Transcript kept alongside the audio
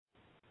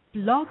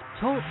Blog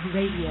Talk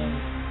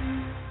Radio.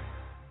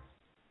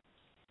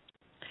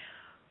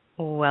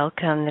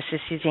 Welcome. This is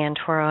Suzanne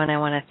Toro, and I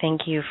want to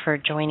thank you for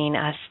joining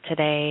us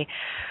today.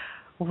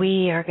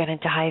 We are going to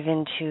dive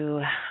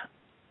into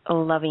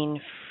loving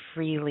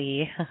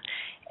freely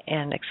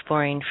and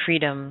exploring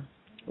freedom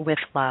with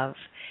love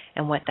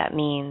and what that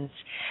means.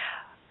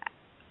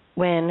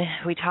 When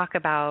we talk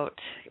about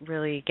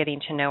really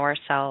getting to know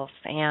ourselves,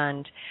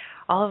 and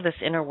all of this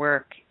inner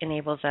work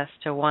enables us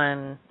to,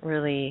 one,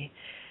 really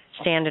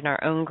stand in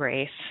our own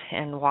grace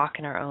and walk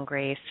in our own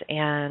grace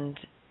and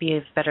be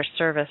of better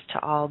service to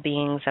all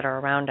beings that are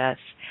around us.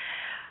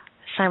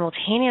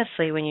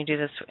 Simultaneously, when you do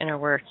this inner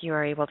work, you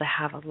are able to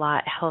have a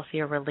lot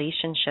healthier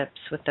relationships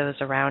with those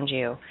around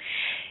you.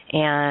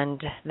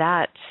 And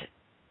that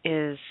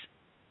is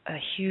a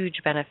huge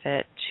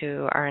benefit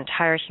to our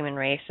entire human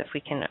race if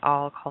we can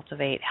all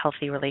cultivate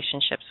healthy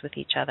relationships with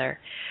each other.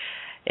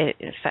 It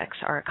affects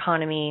our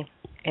economy,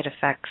 it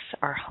affects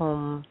our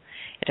home,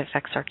 it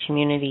affects our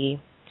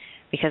community,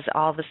 because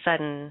all of a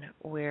sudden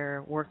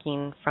we're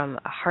working from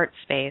a heart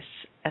space,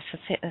 a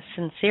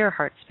sincere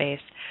heart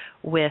space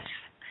with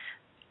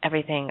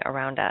everything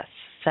around us.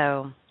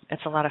 So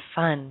it's a lot of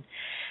fun.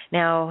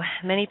 Now,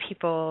 many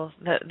people,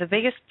 the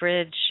biggest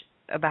bridge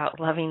about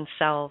loving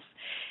self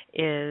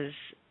is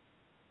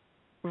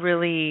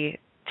really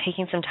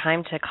taking some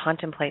time to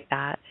contemplate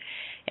that.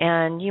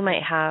 And you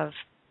might have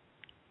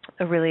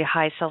a really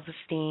high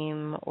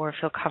self-esteem or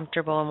feel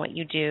comfortable in what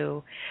you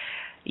do,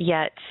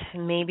 yet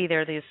maybe there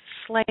are these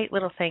slight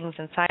little things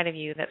inside of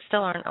you that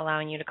still aren't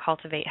allowing you to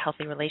cultivate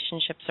healthy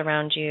relationships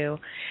around you.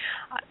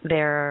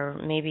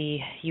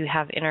 Maybe you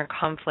have inner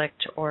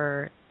conflict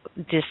or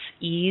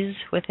dis-ease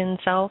within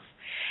self.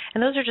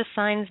 And those are just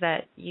signs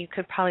that you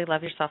could probably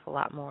love yourself a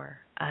lot more.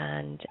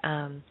 And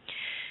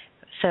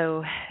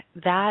so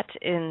that,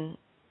 in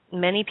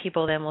many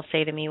people then will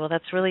say to me, well,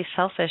 that's really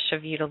selfish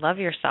of you to love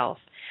yourself.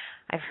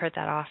 I've heard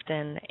that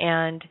often.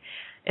 And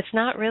it's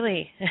not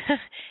really.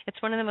 It's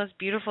one of the most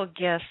beautiful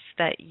gifts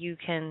that you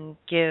can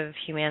give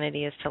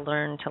humanity, is to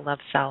learn to love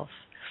self.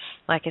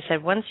 Like I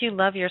said, once you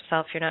love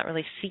yourself, you're not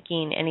really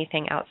seeking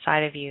anything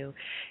outside of you.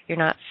 You're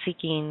not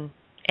seeking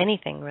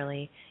anything,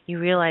 really. You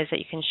realize that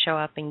you can show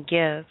up and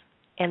give,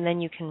 and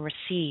then you can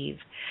receive.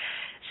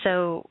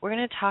 So we're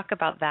going to talk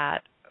about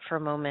that for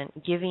a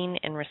moment, giving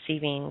and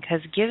receiving,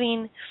 because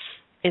giving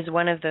is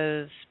one of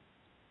those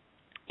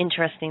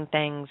interesting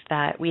things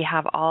that we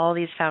have all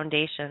these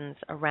foundations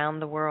around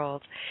the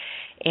world,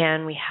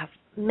 and we have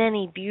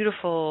many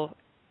beautiful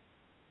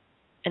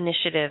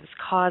initiatives,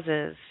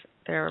 causes.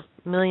 There are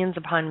millions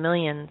upon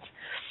millions.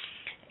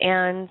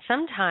 And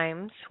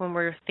sometimes when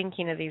we're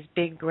thinking of these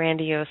big,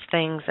 grandiose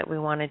things that we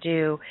want to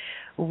do,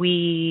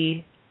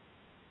 we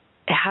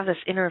have this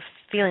inner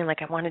feeling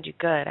like, I want to do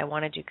good, I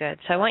want to do good.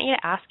 So I want you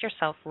to ask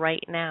yourself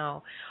right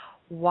now,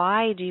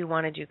 why do you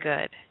want to do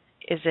good?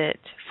 Is it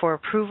for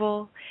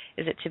approval?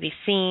 Is it to be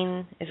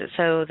seen? Is it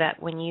so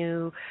that when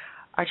you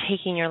are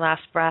taking your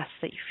last breath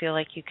that you feel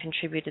like you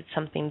contributed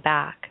something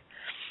back?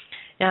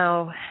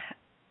 Now,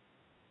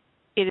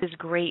 it is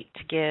great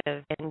to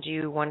give and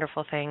do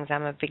wonderful things.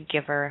 I'm a big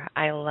giver.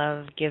 I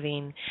love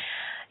giving.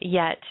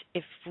 Yet,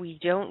 if we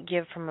don't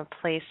give from a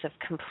place of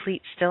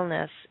complete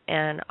stillness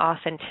and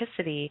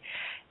authenticity,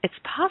 it's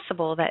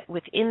possible that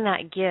within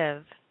that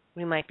give,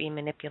 we might be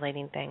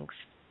manipulating things.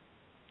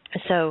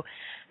 So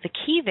the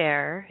key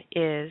there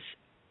is,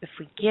 if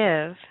we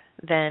give,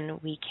 then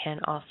we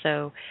can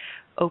also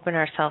open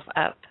ourselves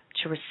up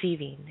to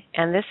receiving.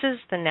 And this is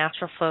the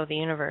natural flow of the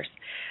universe.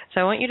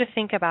 So I want you to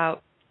think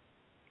about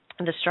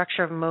the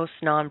structure of most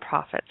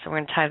nonprofits. So we're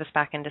going to tie this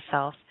back into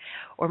self,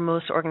 or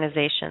most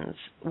organizations.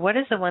 What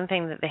is the one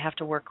thing that they have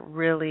to work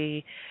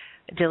really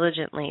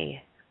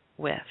diligently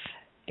with?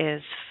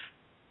 Is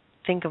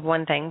think of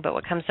one thing, but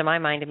what comes to my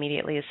mind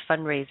immediately is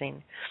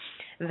fundraising.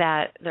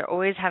 That they're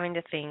always having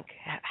to think,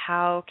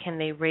 how can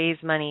they raise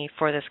money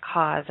for this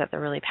cause that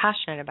they're really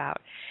passionate about?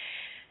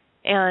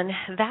 And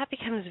that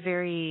becomes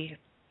very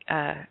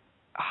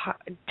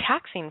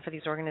taxing for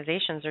these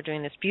organizations. They're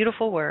doing this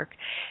beautiful work,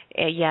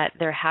 yet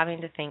they're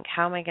having to think,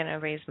 how am I going to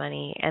raise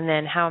money? And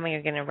then how am I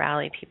going to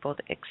rally people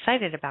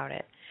excited about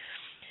it?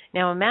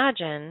 Now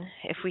imagine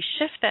if we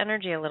shift the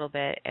energy a little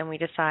bit and we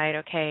decide,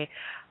 okay,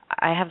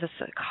 I have this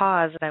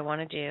cause that I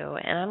want to do,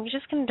 and I'm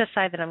just going to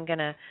decide that I'm going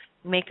to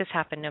make this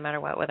happen no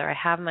matter what, whether I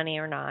have money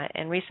or not.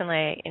 And recently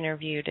I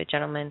interviewed a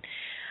gentleman,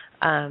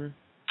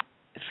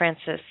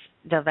 Francis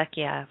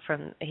Delvecchia,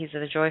 he's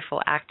the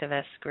Joyful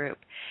Activist group.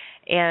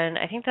 And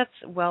I think that's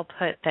well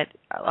put, that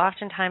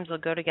oftentimes they'll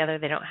go together,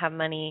 they don't have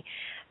money,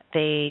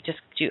 they just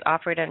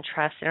operate on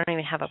trust, they don't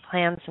even have a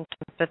plan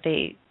sometimes, but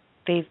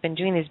they've been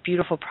doing these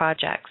beautiful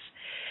projects.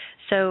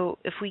 So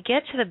if we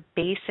get to the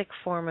basic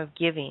form of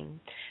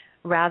giving,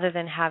 rather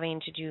than having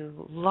to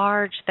do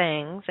large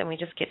things, and we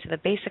just get to the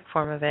basic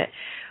form of it,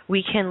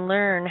 we can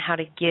learn how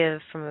to give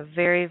from a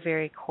very,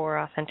 very core,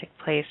 authentic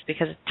place,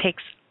 because it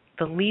takes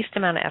the least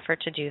amount of effort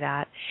to do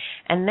that.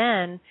 And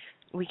then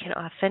we can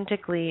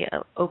authentically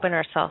open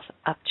ourselves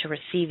up to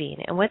receiving.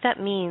 And what that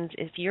means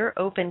is, you're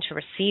open to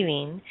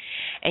receiving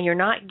And you're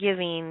not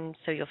giving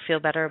so you'll feel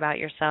better about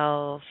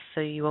yourself,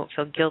 so you won't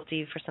feel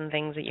guilty for some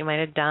things that you might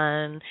have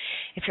done.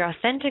 If you're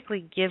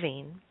authentically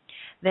giving,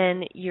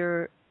 then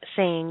you're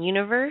saying,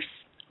 universe,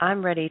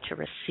 I'm ready to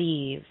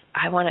receive.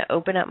 I want to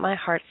open up my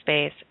heart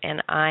space,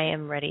 and I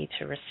am ready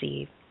to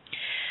receive.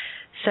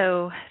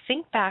 So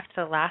think back to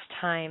the last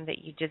time that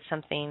you did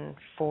something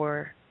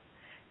for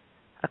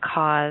a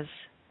cause,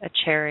 a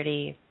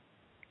charity,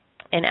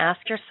 and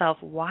ask yourself,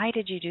 why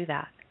did you do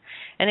that?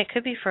 And it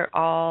could be for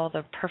all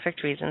the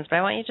perfect reasons, but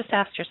I want you to just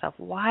ask yourself,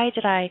 why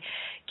did I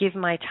give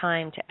my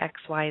time to X,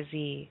 Y,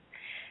 Z?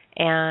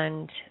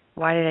 And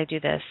why did I do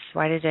this?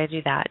 Why did I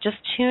do that? Just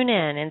tune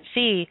in and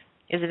see,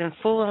 is it in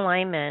full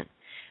alignment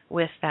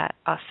with that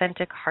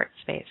authentic heart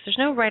space? There's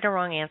no right or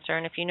wrong answer.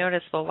 And if you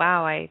notice, well,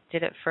 wow, I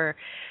did it for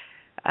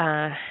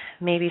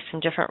maybe some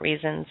different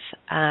reasons,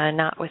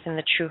 not within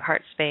the true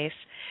heart space,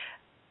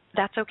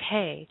 that's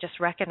okay. Just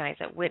recognize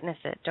it, witness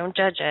it. Don't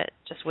judge it,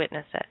 just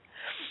witness it.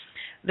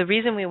 The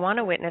reason we want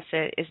to witness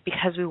it is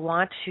because we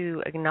want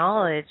to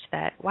acknowledge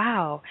that,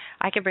 wow,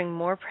 I can bring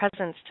more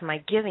presence to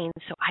my giving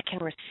so I can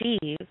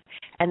receive.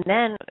 And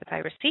then if I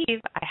receive,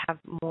 I have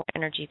more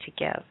energy to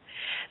give.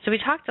 So we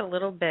talked a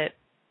little bit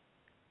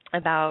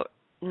about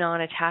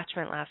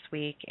non-attachment last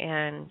week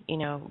and,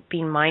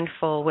 being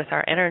mindful with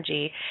our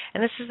energy.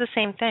 And this is the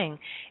same thing.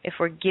 If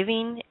we're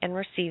giving and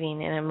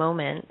receiving in a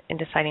moment and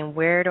deciding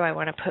where do I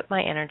want to put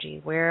my energy,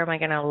 where am I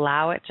going to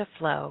allow it to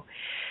flow,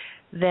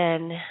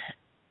 then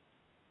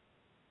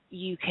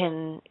you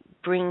can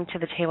bring to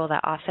the table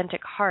that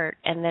authentic heart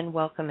and then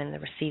welcome in the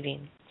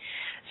receiving.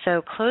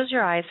 So close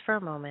your eyes for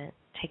a moment,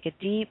 take a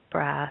deep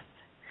breath,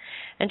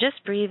 and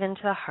just breathe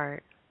into the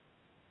heart.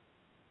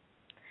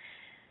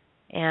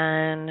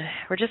 And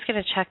we're just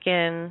going to check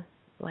in,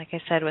 like I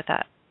said, with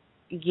that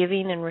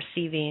giving and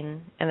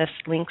receiving, and this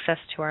links us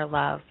to our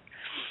love.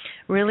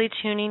 Really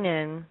tuning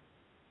in,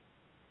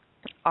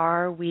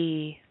 are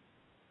we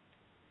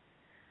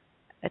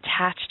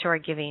attached to our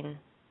giving?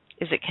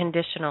 Is it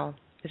conditional?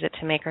 Is it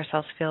to make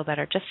ourselves feel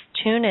better? Just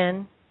tune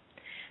in.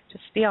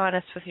 Just be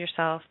honest with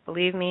yourself.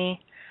 Believe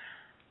me,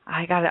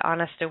 I got an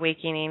honest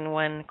awakening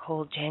one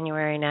cold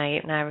January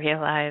night, and I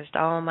realized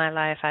all my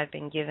life I'd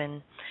been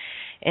given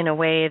in a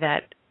way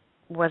that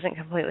wasn't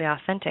completely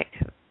authentic.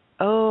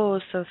 Oh,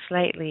 so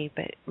slightly,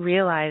 but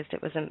realized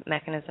it was a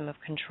mechanism of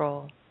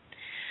control.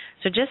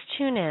 So just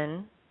tune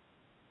in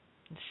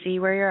and see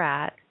where you're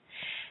at.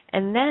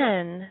 And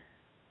then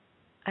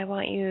I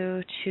want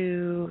you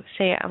to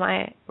say, am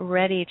I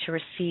ready to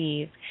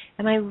receive?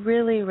 Am I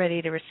really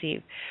ready to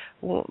receive?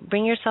 Well,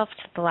 bring yourself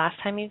to the last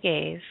time you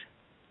gave,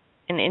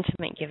 an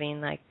intimate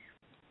giving, like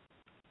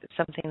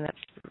something that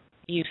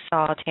you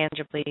saw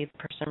tangibly the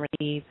person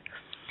receive.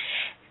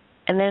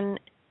 And then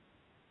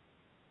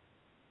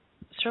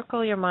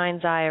circle your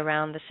mind's eye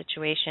around the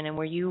situation, and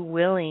were you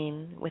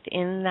willing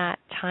within that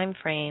time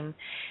frame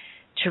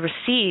to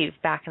receive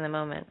back in the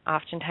moment?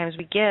 Oftentimes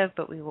we give,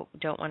 but we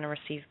don't want to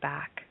receive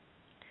back.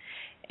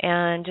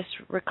 And just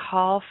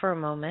recall for a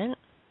moment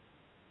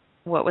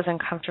what was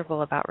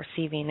uncomfortable about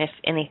receiving, if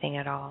anything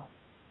at all.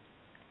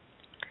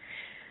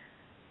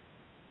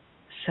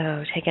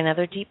 So take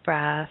another deep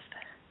breath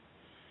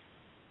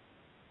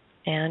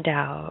and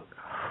out.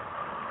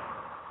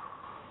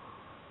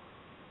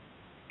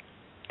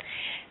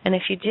 And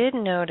if you did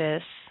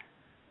notice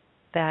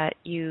that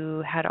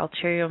you had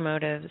ulterior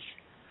motives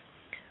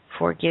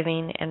for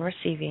giving and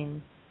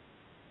receiving,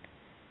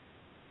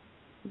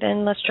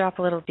 then let's drop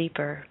a little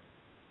deeper.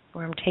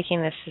 Where I'm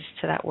taking this is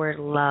to that word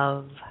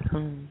love.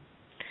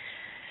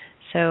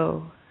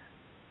 So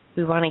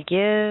we want to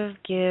give.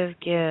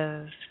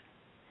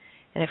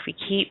 And if we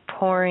keep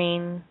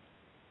pouring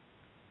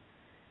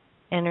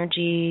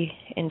energy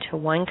into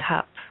 1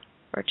 cup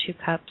or 2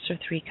 cups or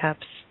 3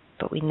 cups,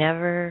 but we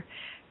never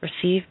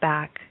receive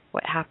back,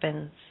 what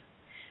happens?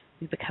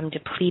 We become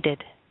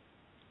depleted.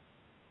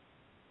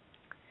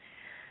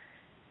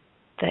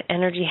 The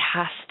energy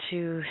has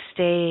to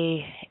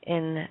stay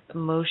in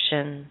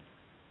motion.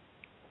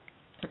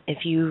 If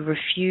you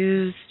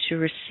refuse to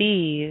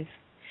receive,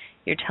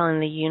 you're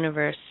telling the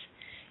universe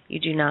you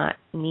do not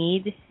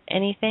need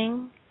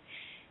anything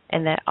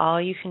and that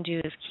all you can do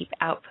is keep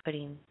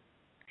outputting.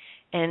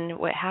 And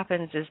what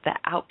happens is the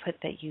output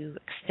that you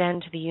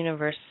extend to the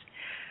universe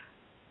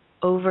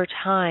over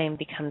time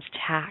becomes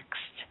taxed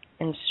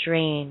and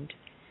strained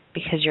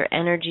because your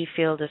energy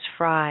field is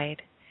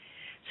fried.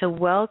 So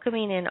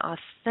welcoming in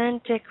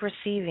authentic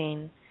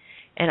receiving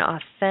and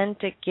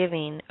authentic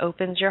giving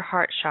opens your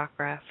heart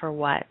chakra for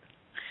what?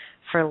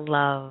 For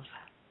love.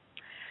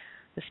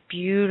 This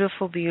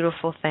beautiful,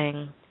 beautiful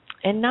thing.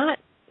 And not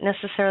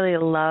necessarily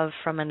love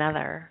from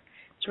another.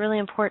 It's really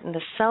important.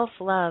 The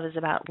self-love is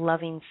about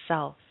loving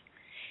self.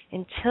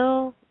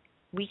 Until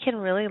we can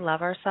really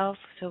love ourselves,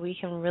 so we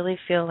can really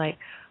feel like,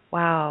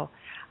 wow,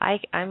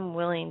 I'm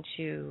willing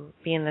to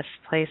be in this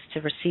place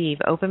to receive.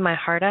 Open my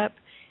heart up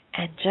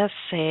and just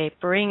say,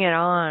 bring it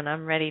on.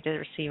 I'm ready to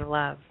receive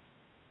love.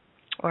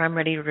 Or I'm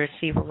ready to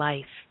receive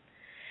life.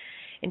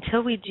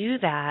 Until we do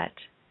that,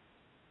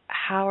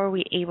 how are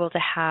we able to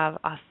have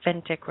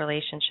authentic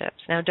relationships?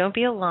 Now, don't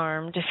be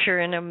alarmed if you're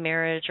in a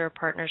marriage or a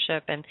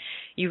partnership and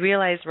you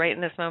realize right in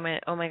this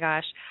moment, oh my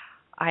gosh,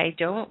 I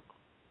don't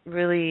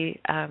really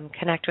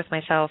connect with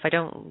myself. I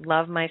don't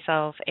love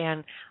myself,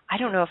 and I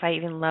don't know if I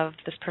even love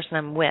this person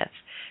I'm with.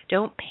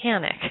 Don't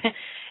panic.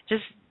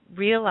 Just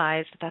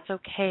realize that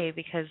that's okay,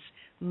 because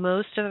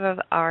most of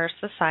our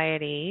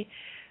society,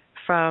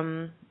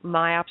 from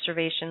my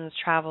observations,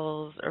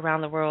 travels around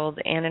the world,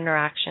 and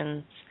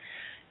interactions,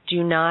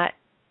 do not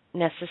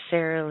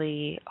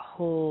necessarily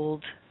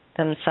hold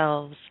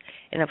themselves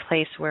in a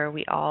place where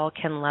we all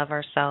can love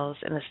ourselves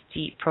in this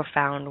deep,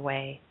 profound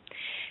way.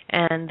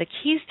 And the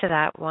keys to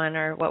that one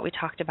are what we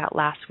talked about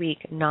last week,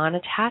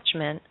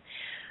 non-attachment,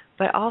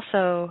 but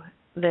also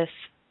this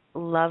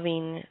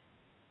loving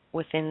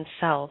within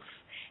self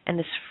and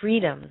this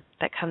freedom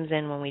that comes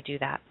in when we do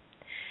that.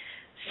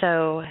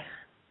 So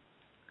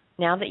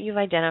now that you've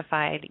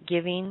identified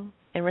giving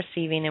and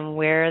receiving and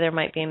where there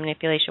might be a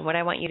manipulation, what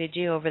I want you to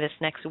do over this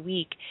next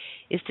week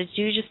is to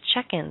do just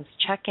check-ins.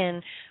 Check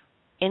in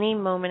any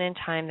moment in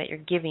time that you're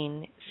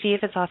giving, see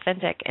if it's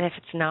authentic. And if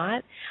it's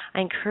not,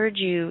 I encourage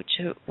you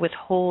to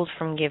withhold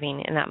from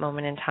giving in that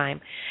moment in time.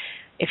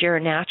 If you're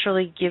a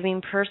naturally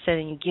giving person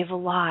and you give a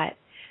lot,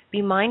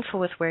 be mindful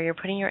with where you're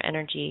putting your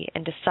energy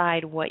and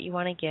decide what you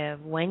want to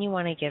give, when you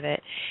want to give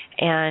it,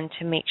 and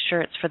to make sure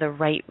it's for the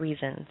right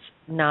reasons,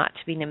 not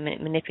to be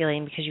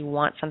manipulating because you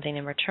want something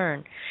in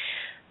return.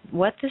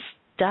 What this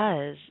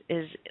does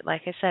is,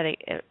 like I said,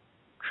 it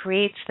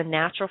creates the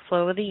natural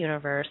flow of the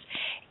universe,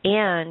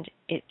 and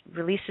it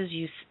releases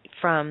you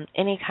from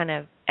any kind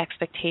of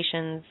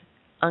expectations,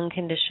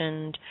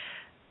 unconditional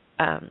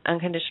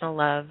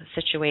love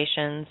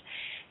situations,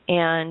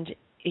 and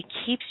it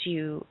keeps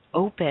you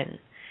open.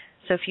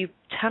 So if you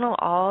tunnel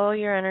all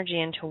your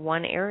energy into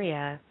one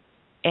area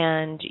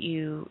and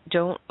you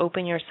don't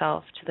open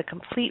yourself to the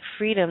complete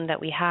freedom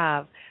that we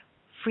have,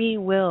 free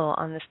will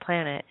on this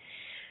planet,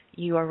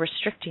 you are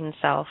restricting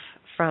self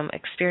from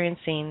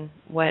experiencing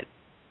what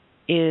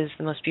is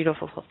the most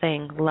beautiful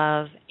thing.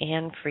 Love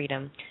and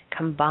freedom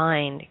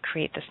combined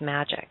create this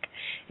magic.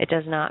 It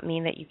does not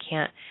mean that you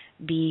can't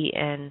be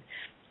in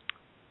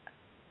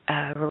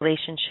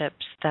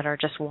relationships that are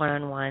just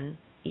one-on-one.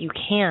 You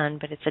can,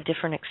 but it's a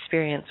different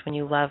experience when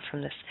you love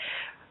from this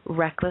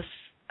reckless,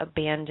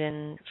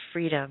 abandoned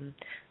freedom,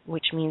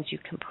 which means you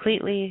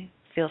completely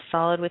feel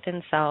solid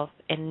within self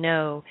and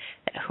know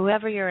that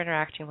whoever you're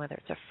interacting with,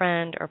 whether it's a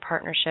friend or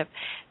partnership,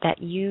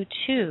 that you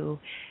too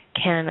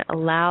can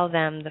allow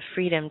them the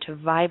freedom to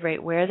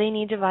vibrate where they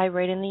need to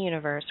vibrate in the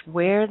universe,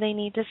 where they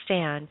need to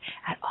stand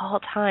at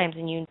all times,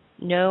 and you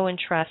know and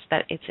trust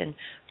that it's in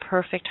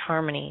perfect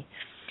harmony.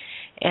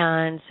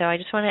 And so I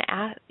just want to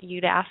ask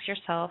you to ask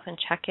yourself and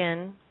check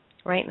in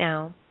right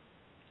now,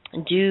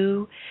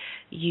 do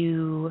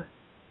you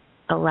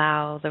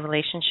allow the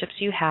relationships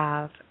you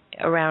have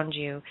around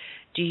you,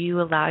 do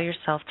you allow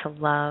yourself to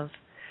love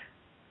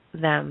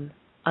them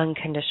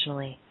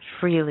unconditionally,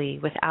 freely,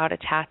 without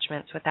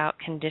attachments, without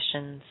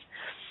conditions?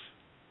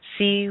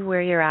 See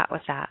where you're at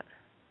with that.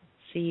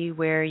 See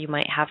where you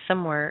might have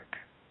some work.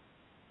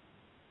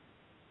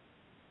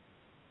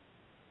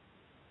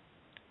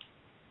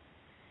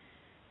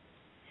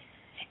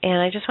 And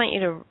I just want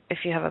you to, if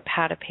you have a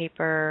pad of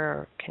paper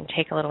or can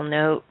take a little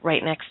note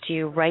right next to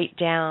you, write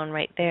down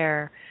right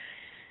there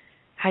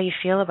how you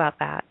feel about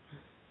that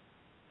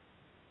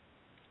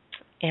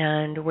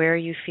and where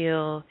you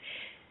feel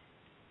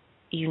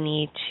you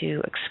need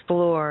to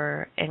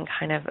explore and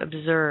kind of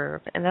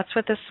observe. And that's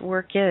what this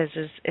work is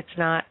it's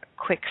not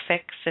quick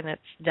fix and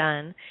it's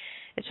done.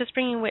 It's just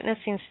bringing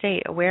witnessing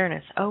state,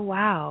 awareness. Oh,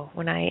 wow,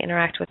 when I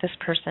interact with this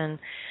person,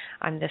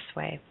 I'm this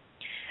way.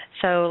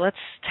 So let's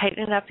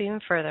tighten it up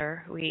even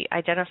further. We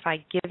identify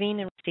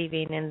giving and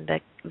receiving, and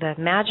the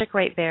magic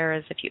right there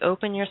is if you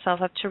open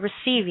yourself up to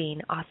receiving,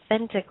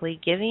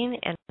 authentically giving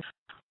and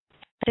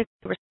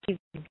authentically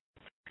receiving,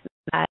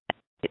 that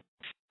it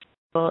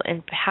will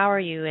empower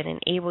you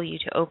and enable you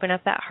to open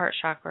up that heart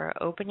chakra,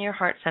 open your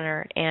heart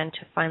center, and to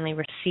finally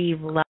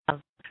receive love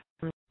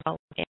from yourself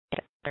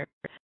and others.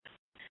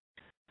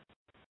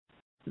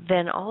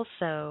 Then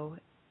also,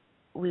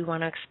 we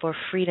want to explore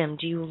freedom.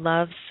 Do you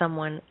love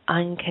someone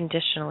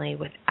unconditionally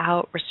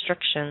without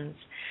restrictions?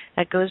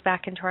 That goes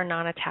back into our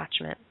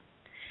non-attachment.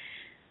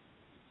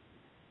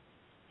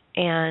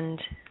 And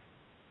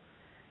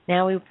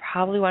now we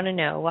probably want to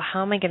know, well,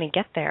 how am I going to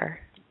get there?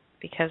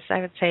 Because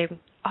I would say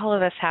all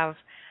of us have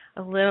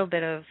a little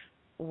bit of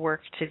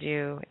work to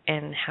do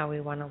in how we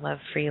want to love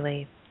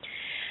freely.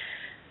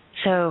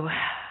 So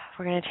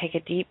we're going to take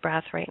a deep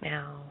breath right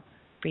now,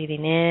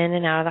 breathing in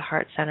and out of the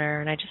heart center.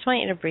 And I just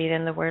want you to breathe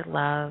in the word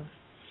love.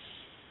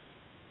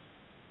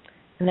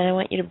 And then I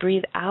want you to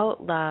breathe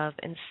out love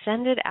and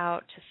send it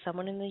out to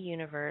someone in the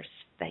universe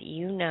that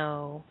you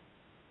know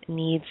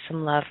needs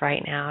some love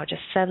right now.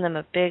 Just send them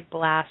a big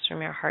blast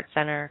from your heart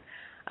center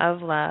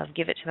of love.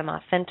 Give it to them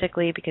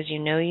authentically because you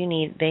know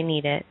they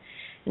need it.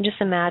 And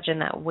just imagine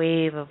that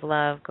wave of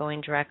love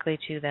going directly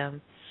to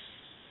them.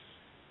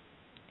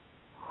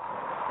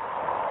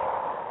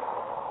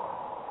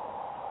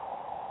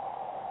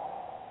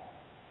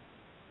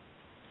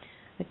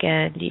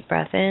 Again, deep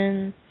breath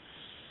in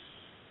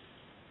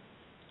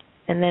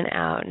and then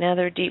out.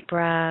 Another deep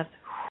breath.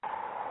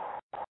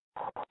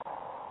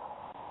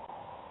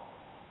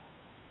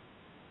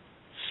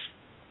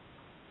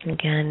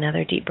 Again,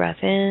 another deep breath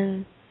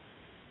in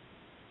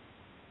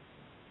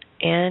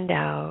and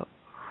out.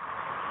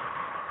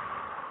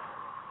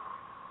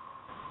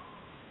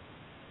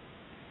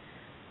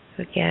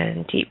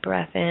 Again, deep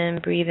breath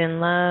in, breathe in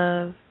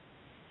love,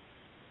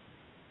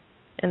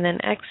 and then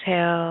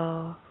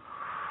exhale.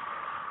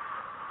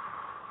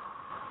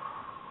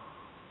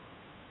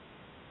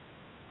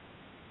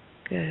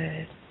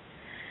 Good.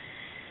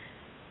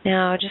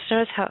 Now, just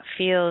notice how it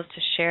feels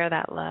to share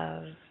that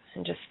love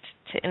and just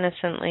to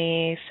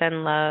innocently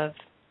send love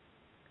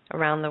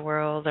around the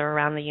world or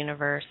around the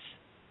universe.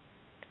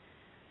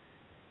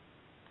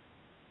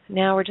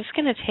 Now, we're just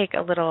going to take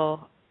a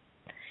little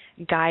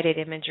guided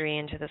imagery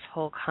into this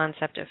whole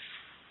concept of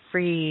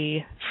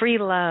free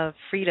love,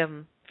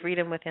 freedom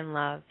within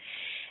love.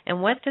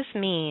 And what this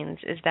means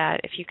is that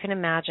if you can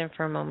imagine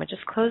for a moment,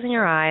 just closing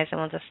your eyes, and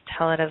we'll just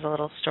tell it as a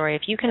little story.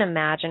 If you can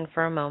imagine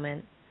for a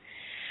moment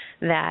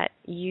that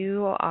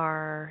you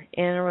are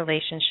in a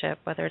relationship,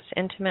 whether it's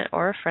intimate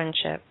or a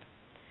friendship,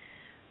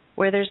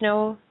 where there's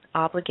no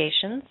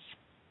obligations,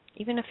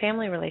 even a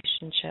family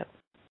relationship,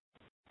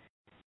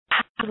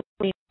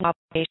 absolutely no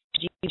obligations,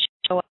 you can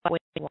show up when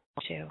you want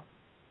to.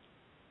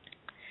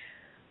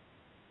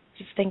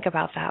 Just think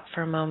about that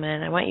for a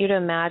moment. I want you to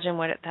imagine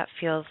what that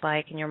feels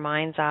like in your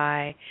mind's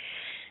eye,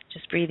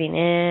 just breathing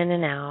in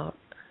and out.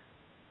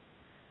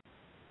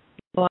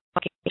 No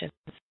obligations.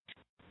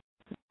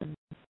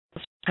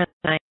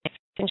 You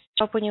can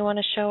show up when you want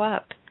to show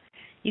up.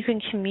 You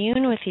can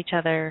commune with each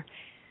other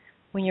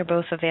when you're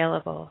both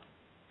available.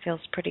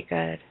 Feels pretty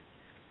good.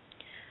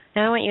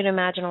 Now I want you to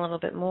imagine a little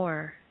bit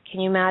more.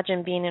 Can you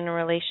imagine being in a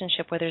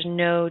relationship where there's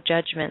no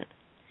judgment?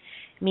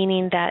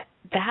 Meaning that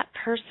that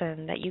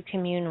person that you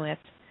commune with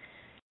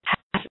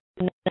has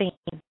nothing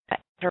but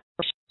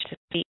to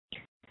speak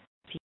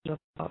to you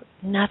about.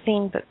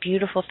 Nothing but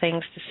beautiful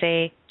things to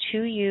say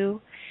to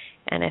you.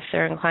 And if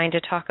they're inclined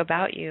to talk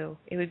about you,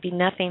 it would be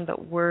nothing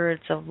but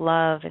words of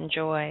love and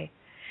joy.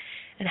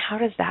 And how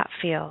does that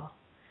feel?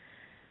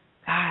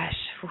 Gosh,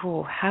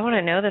 I want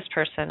to know this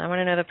person. I want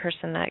to know the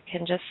person that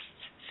can just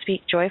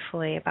speak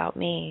joyfully about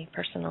me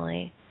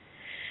personally.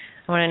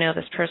 I want to know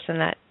this person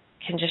that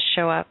can just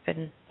show up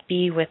and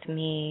be with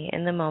me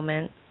in the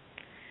moment,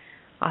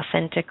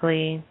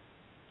 authentically.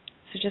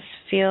 So just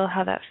feel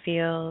how that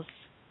feels.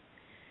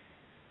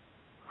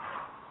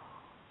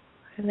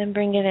 And then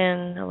bring it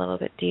in a little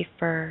bit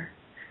deeper.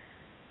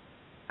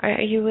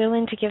 Are you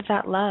willing to give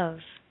that love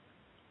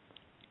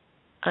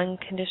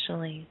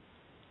unconditionally?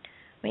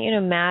 I want you to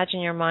imagine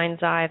in your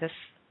mind's eye this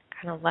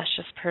kind of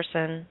luscious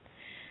person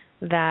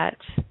that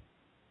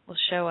will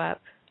show up.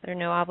 There are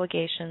no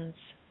obligations,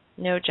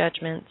 no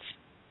judgments.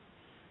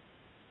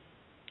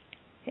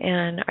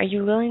 And are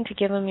you willing to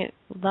give them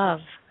love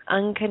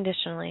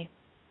unconditionally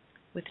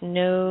with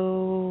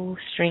no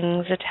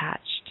strings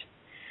attached?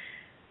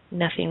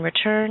 Nothing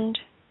returned.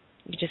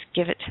 You just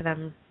give it to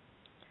them.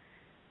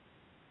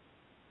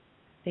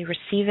 They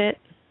receive it,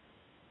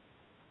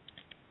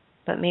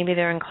 but maybe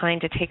they're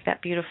inclined to take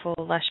that beautiful,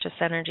 luscious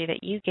energy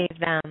that you gave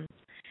them,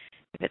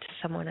 give it to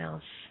someone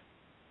else,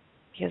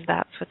 because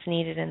that's what's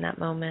needed in that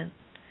moment.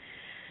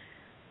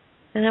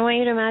 And I want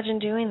you to imagine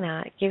doing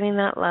that, giving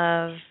that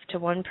love to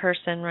one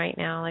person right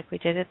now, like we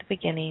did at the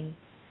beginning,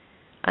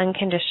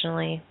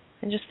 unconditionally.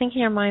 And just think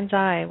in your mind's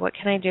eye, what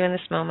can I do in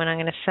this moment? I'm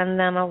going to send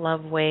them a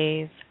love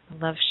wave, a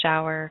love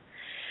shower.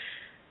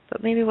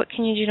 But maybe what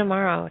can you do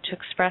tomorrow to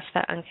express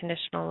that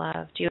unconditional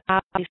love? Do you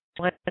have at least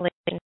one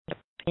relationship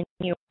in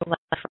your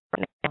life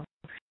right now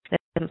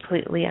that's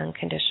completely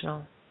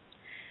unconditional?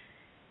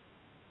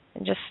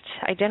 And just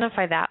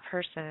identify that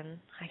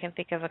person. I can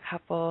think of a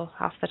couple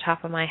off the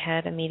top of my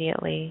head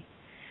immediately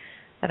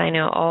that I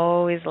know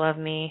always love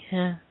me.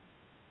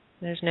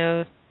 There's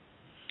no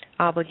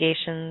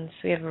obligations.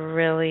 We have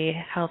really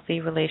healthy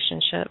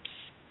relationships.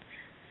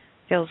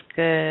 Feels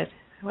good.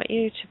 I want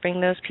you to bring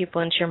those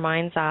people into your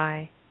mind's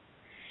eye.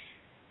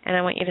 And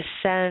I want you to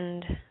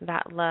send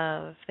that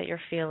love that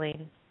you're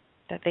feeling,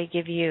 that they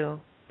give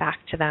you, back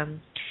to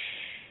them.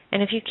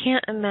 And if you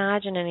can't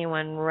imagine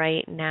anyone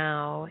right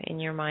now in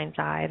your mind's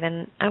eye,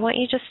 then I want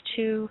you just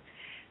to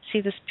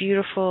see this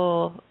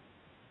beautiful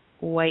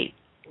white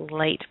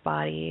light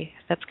body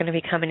that's going to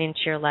be coming into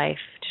your life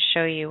to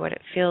show you what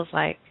it feels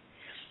like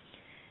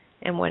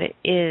and what it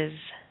is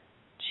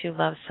to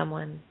love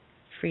someone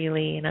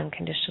freely and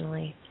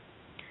unconditionally.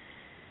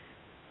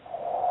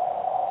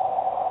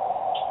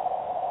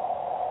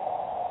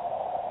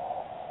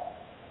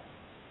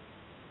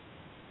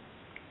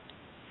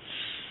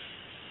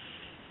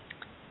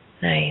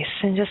 Nice.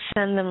 And just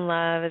send them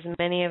love, as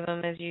many of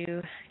them as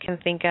you can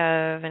think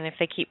of. And if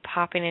they keep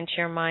popping into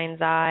your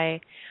mind's eye,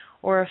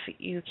 or if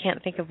you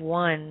can't think of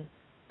one,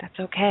 that's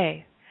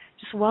okay.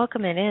 Just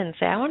welcome it in.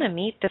 Say, I want to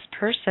meet this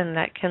person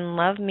that can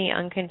love me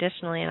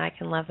unconditionally and I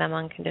can love them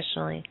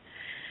unconditionally.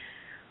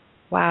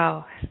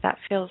 Wow, that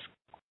feels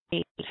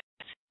great.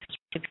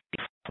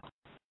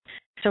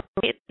 So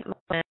right at the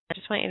moment, I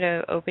just want you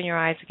to open your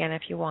eyes again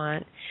if you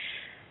want.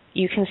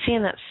 You can see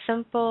in that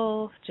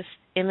simple just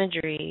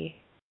imagery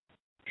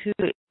who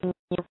in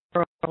your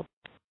world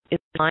is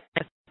aligned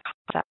with the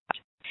concept.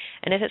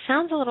 And if it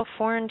sounds a little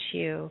foreign to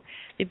you,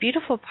 the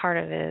beautiful part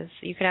of it is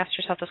you could ask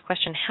yourself this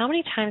question: how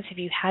many times have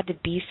you had to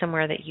be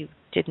somewhere that you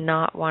did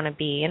not want to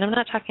be? And I'm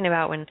not talking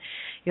about when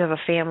you have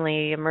a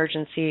family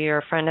emergency or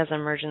a friend has an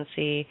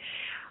emergency.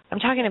 I'm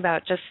talking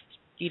about just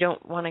you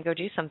don't want to go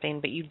do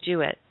something, but you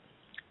do it.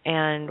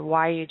 And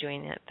why are you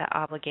doing it? That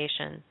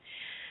obligation.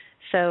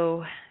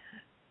 So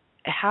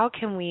how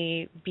can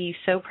we be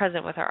so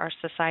present with our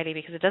society?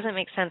 Because it doesn't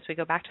make sense. We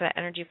go back to that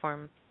energy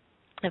form.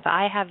 If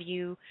I have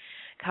you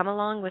come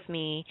along with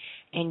me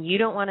and you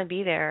don't want to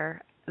be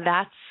there,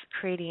 that's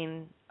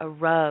creating a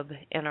rub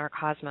in our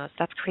cosmos.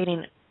 That's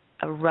creating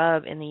a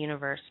rub in the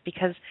universe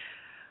because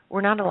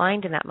we're not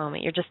aligned in that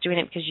moment. You're just doing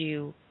it because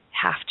you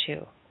have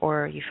to,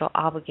 or you feel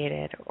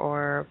obligated,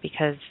 or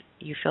because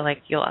you feel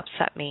like you'll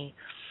upset me.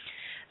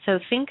 So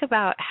think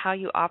about how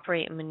you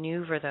operate and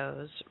maneuver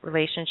those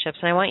relationships.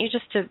 And I want you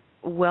just to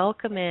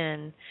welcome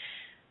in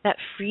that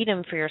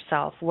freedom for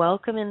yourself.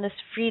 Welcome in this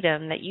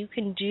freedom that you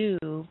can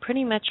do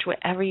pretty much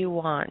whatever you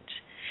want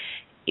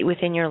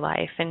within your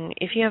life. And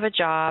if you have a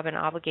job and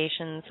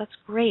obligations, that's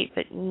great.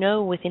 But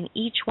know within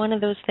each one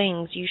of those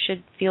things, you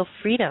should feel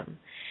freedom.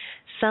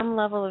 Some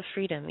level of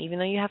freedom. Even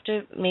though you have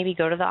to maybe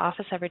go to the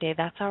office every day,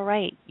 that's all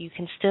right. You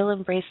can still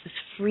embrace this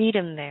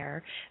freedom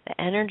there, the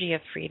energy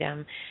of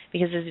freedom,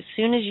 because as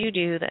soon as you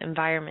do, the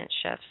environment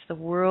shifts, the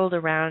world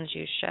around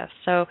you shifts.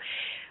 So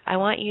I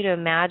want you to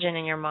imagine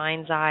in your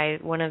mind's eye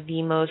one of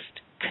the most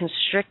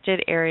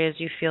constricted areas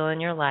you feel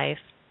in your life.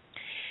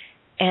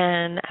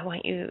 And I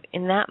want you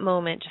in that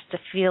moment just to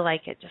feel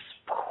like it just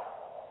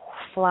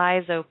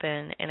flies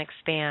open and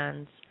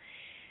expands.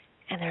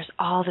 And there's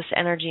all this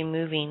energy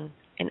moving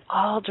in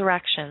all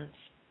directions.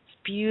 It's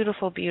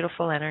beautiful,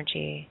 beautiful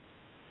energy.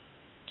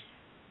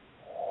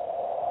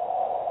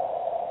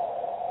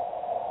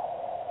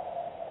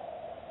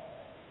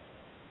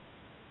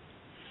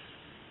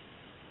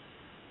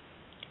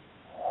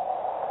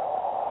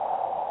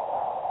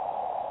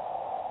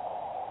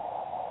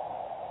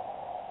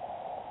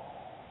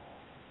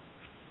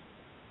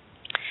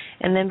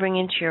 And then bring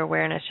into your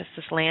awareness just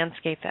this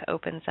landscape that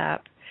opens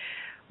up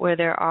where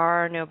there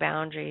are no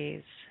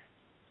boundaries,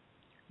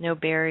 no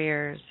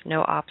barriers,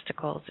 no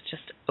obstacles. It's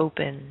just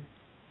open.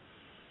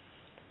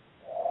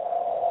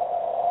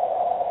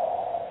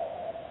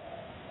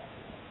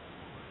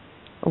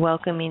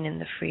 Welcoming in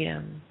the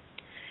freedom.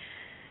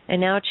 And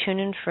now tune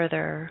in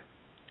further.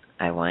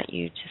 I want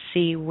you to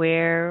see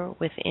where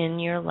within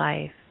your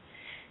life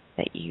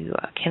that you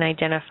can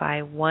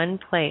identify one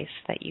place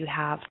that you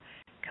have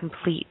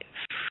complete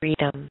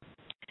freedom.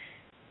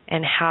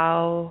 And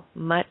how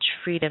much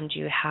freedom do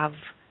you have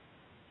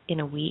in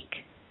a week,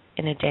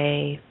 in a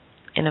day,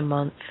 in a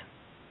month,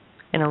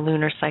 in a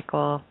lunar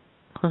cycle?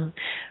 We're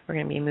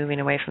going to be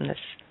moving away from this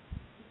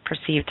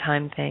perceived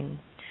time thing.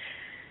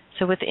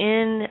 So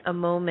within a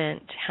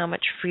moment, how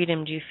much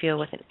freedom do you feel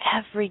within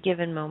every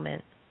given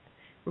moment?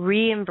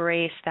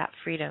 Re-embrace that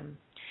freedom.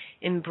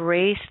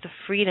 Embrace the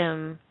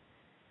freedom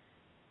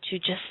to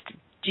just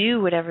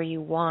do whatever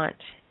you want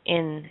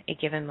in a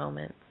given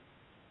moment.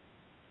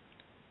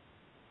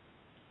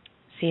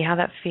 See how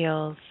that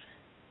feels.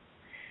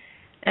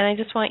 And I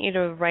just want you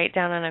to write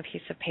down on a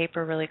piece of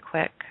paper really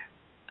quick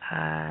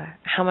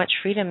how much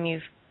freedom you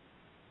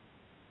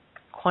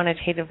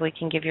quantitatively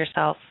can give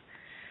yourself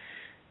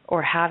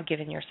or have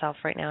given yourself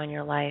right now in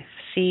your life.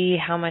 See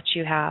how much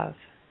you have.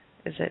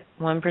 Is it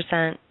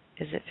 1%?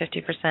 Is it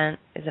 50%?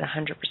 Is it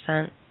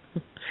 100%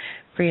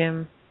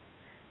 freedom?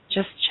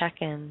 Just check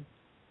in.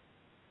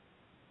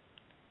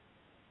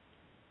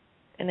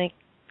 And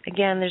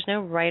again, there's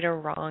no right or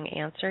wrong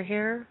answer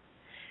here,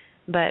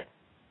 but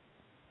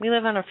we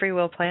live on a free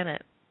will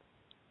planet.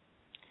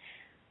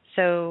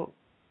 So,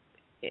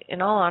 in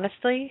all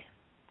honesty,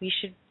 we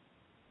should,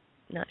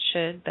 not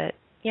should, but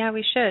yeah,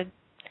 we should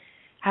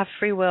have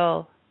free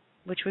will,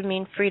 which would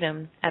mean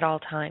freedom at all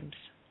times.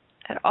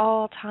 At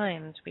all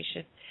times, we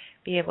should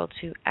be able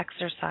to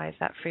exercise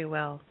that free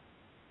will.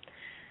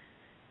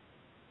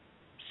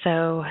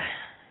 So,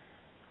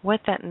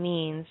 what that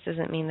means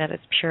doesn't mean that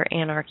it's pure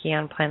anarchy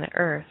on planet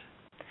Earth.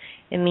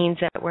 It means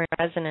that we're in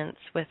resonance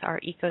with our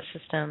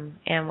ecosystem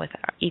and with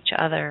each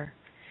other,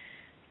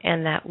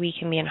 and that we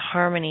can be in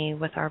harmony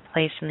with our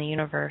place in the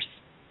universe.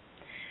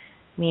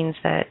 It means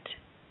that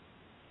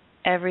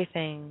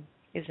everything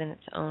is in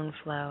its own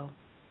flow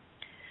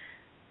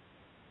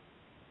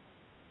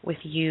with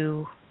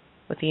you,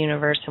 with the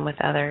universe, and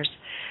with others.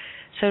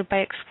 So by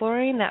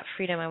exploring that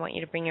freedom, I want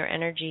you to bring your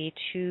energy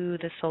to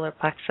the solar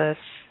plexus,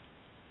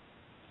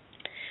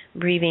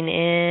 breathing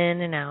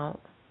in and out.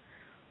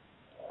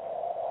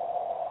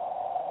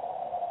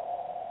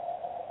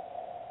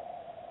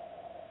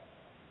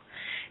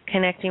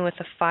 Connecting with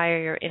the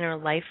fire, your inner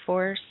life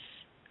force.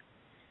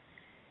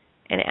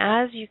 And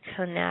as you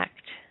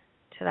connect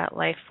to that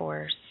life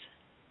force,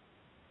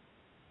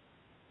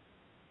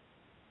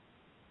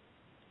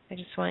 I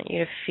just want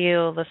you to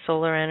feel the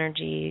solar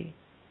energy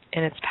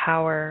and its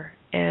power,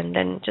 and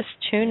then just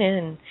tune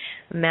in.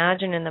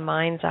 Imagine in the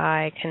mind's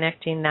eye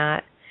connecting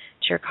that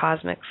to your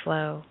cosmic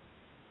flow.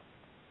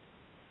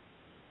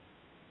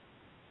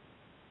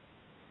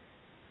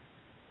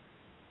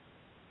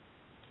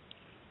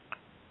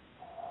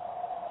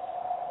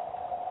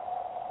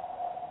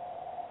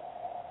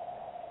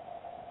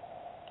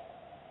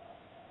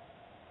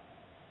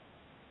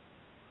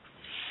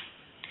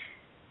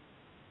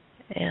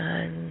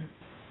 And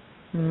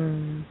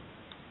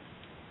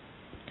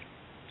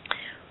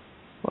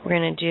what we're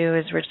going to do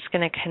is we're just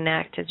going to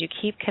connect. As you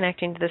keep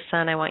connecting to the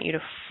sun, I want you to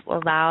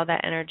allow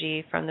that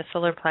energy from the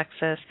solar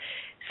plexus,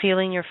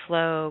 feeling your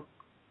flow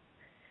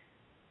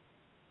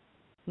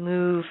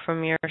move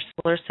from your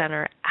solar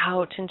center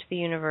out into the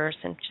universe,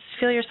 and just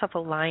feel yourself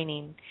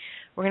aligning.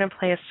 We're going to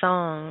play a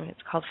song.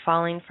 It's called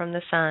Falling from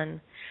the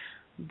Sun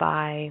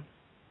by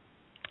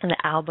the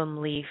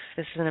album Leaf.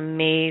 This is an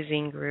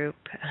amazing group.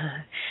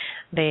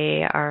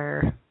 They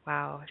are,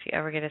 wow, if you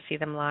ever get to see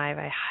them live,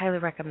 I highly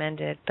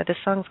recommend it. But this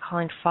song's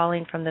called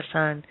Falling from the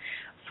Sun,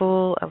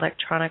 full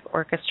electronic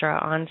orchestra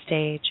on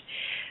stage.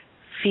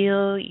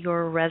 Feel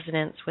your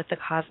resonance with the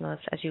cosmos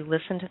as you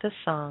listen to this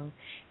song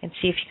and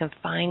see if you can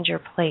find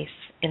your place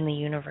in the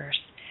universe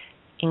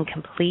in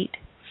complete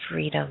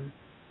freedom.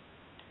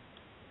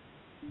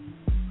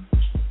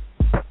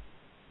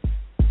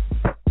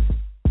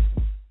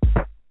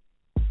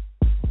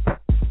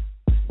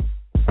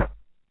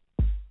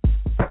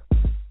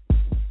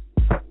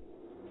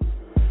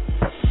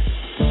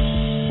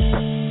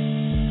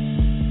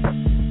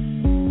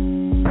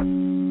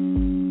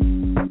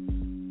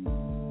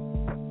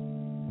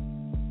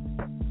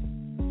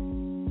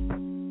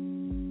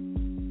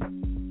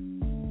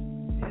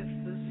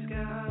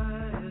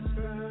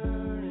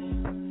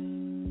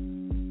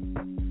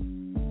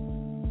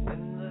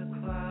 When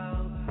the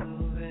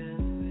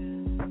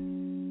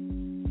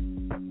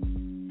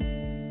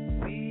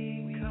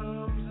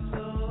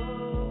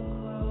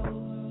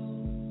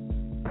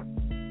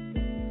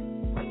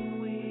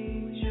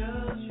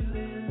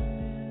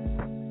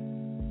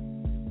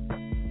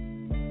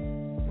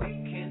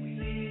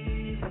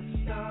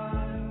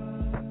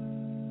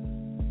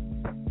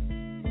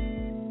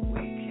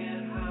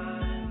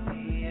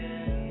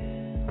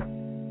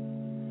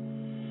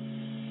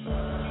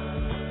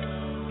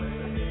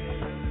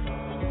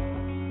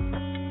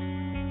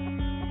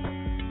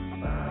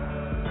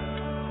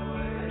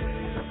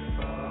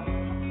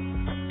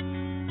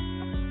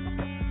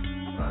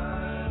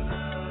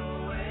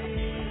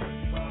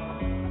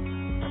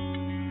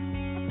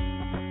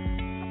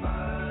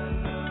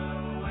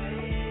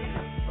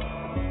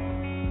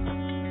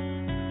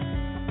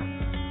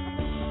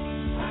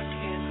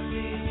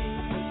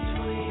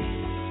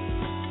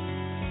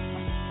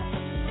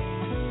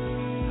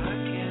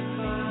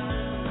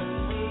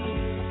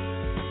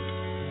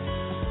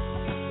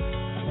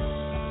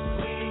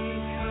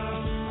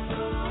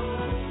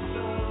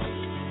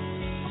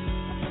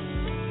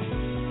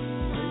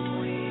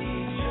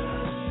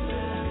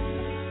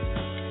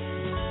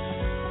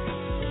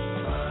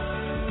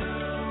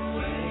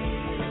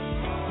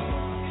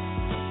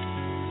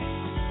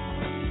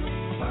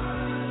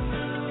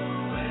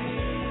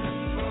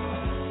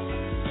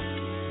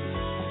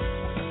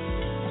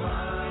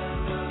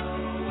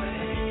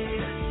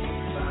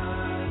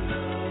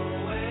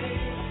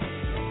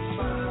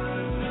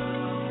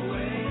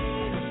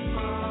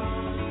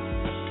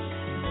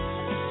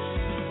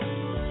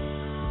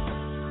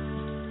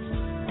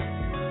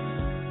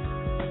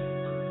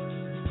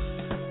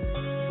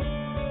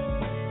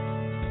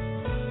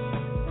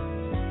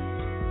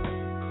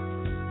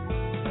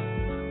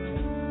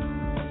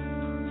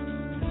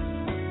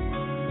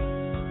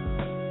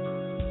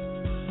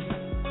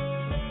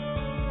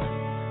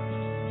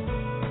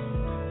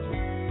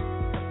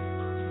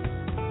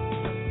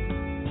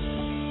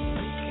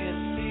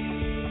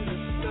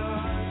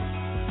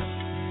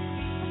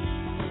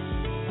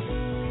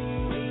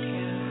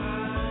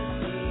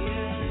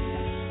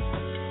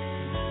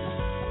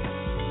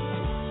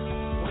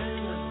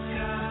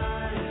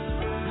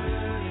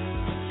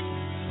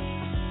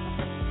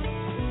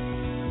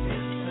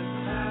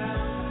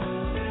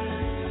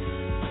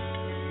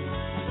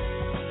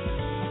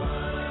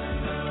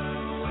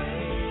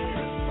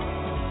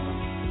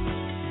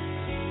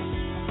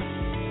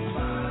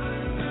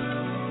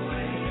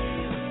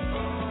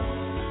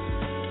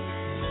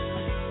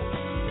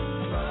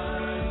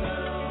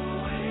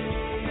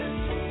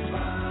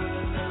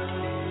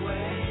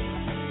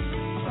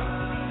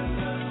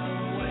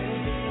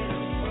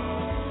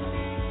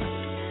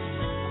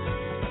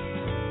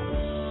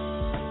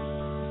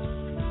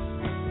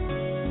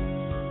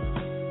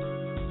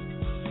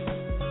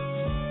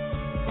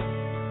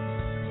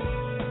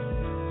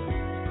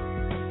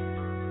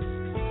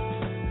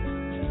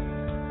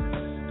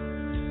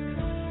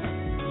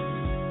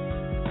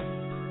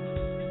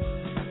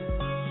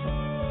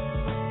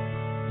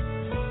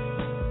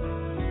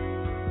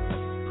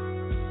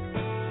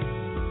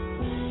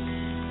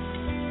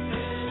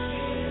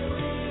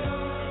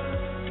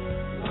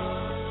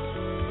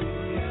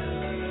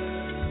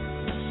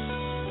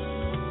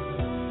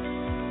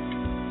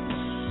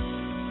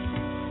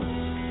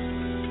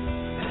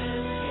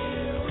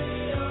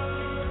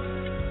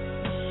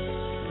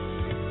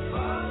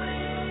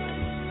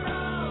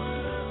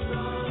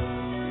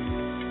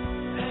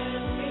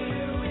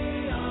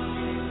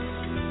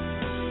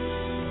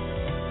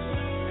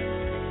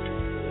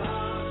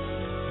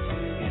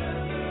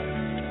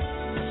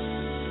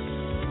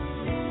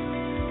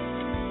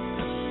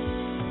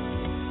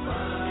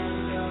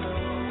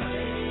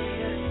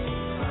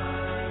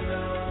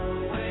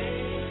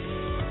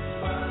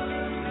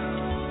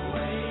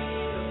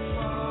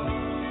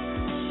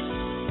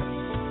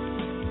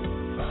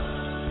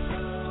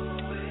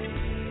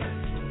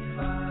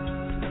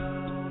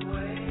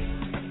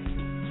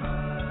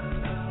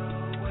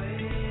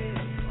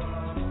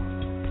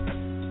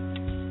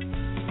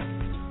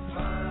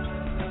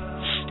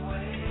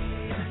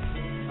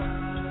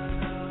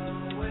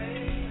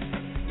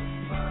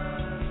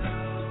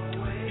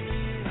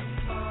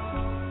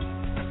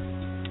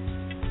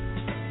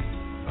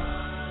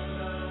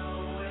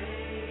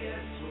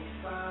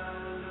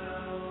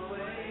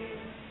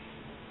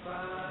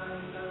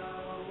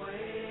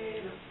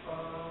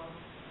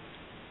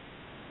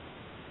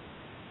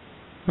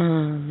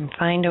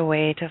Find a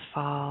way to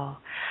fall.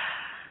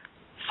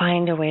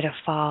 Find a way to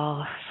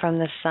fall from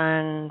the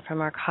sun,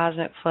 from our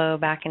cosmic flow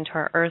back into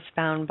our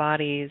earthbound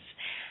bodies,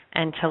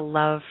 and to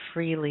love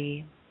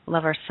freely,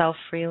 love ourselves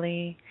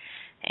freely,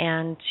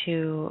 and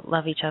to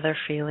love each other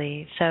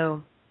freely.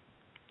 So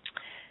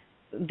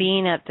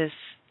being at this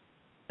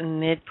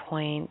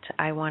midpoint,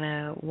 I want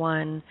to,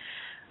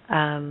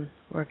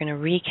 we're going to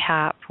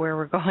recap where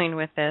we're going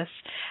with this.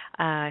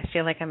 I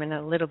feel like I'm in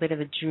a little bit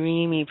of a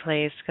dreamy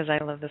place because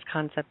I love this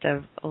concept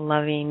of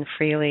loving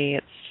freely.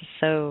 It's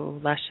so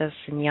luscious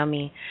and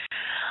yummy.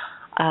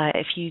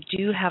 If you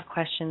do have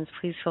questions,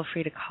 please feel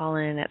free to call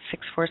in at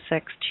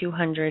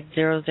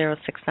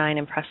 646-200-0069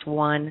 and press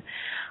 1.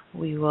 I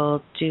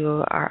will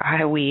do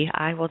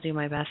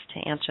my best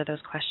to answer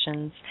those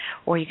questions,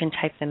 or you can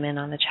type them in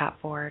on the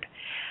chat board.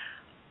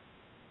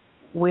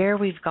 Where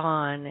we've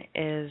gone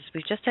is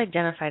we've just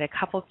identified a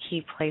couple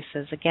key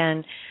places.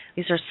 Again,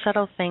 these are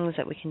subtle things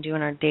that we can do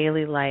in our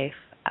daily life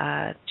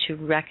to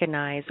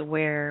recognize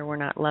where we're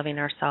not loving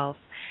ourselves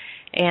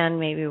and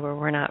maybe where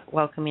we're not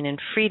welcoming in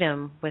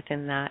freedom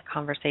within that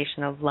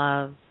conversation of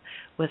love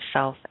with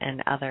self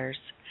and others.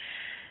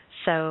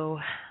 So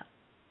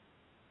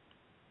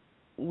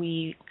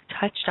we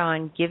touched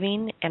on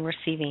giving and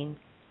receiving.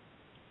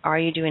 Are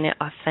you doing it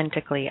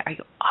authentically? Are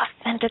you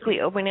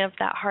authentically opening up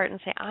that heart and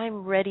say,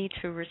 I'm ready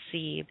to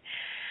receive?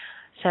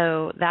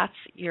 So that's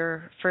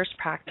your first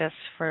practice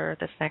for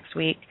this next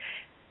week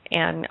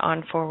and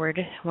on forward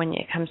when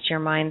it comes to your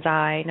mind's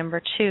eye.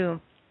 Number 2,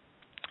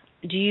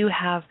 do you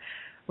have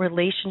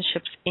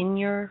relationships in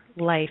your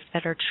life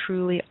that are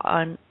truly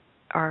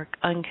are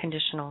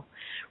unconditional?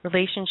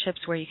 Relationships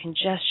where you can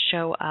just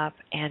show up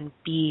and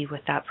be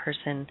with that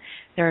person.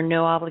 There are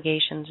no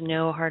obligations,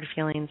 no hard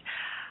feelings.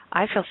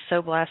 I feel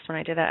so blessed when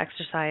I did that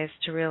exercise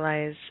to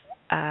realize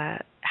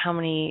how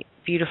many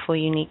beautiful,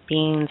 unique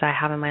beings I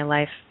have in my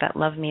life that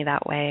love me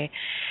that way.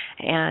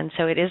 And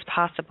so it is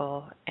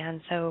possible.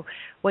 And so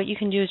what you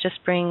can do is just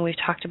we've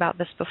talked about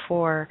this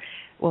before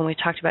when we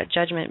talked about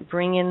judgment,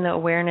 bring in the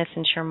awareness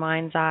into your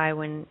mind's eye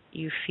when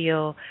you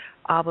feel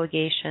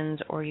obligations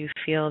or you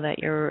feel that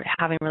you're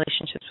having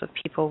relationships with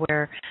people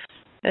where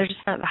they're just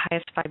not the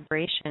highest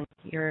vibration.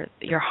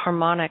 Your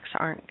harmonics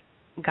aren't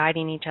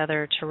guiding each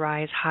other to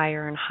rise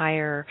higher and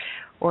higher,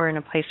 or in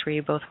a place where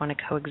you both want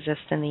to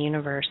coexist in the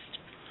universe.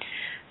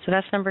 So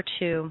that's number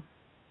 2.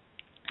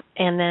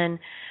 And then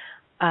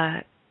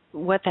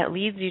what that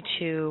leads you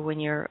to when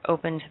you're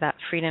open to that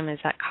freedom is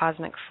that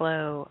cosmic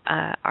flow.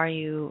 Are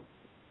you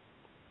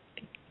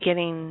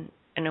getting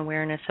an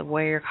awareness of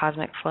where your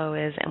cosmic flow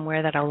is and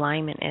where that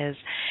alignment is?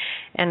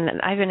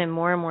 And I've been in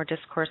more and more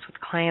discourse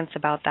with clients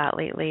about that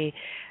lately.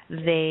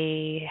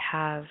 They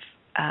have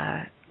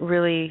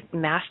really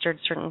mastered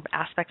certain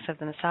aspects of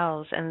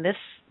themselves, and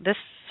this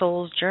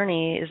soul's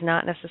journey is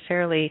not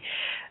necessarily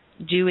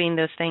doing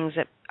those things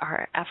that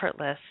are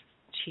effortless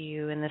to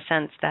you in the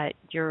sense that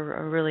you're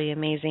a really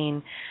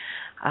amazing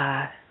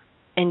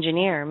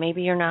engineer.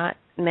 Maybe you're not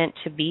meant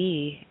to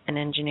be an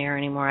engineer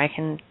anymore. I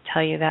can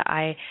tell you that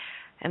I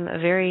am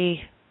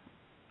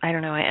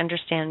I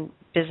understand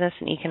business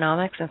and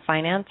economics and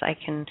finance. I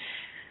can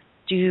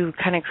do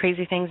kind of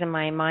crazy things in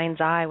my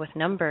mind's eye with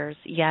numbers,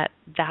 yet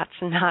that's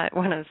not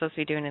what I'm supposed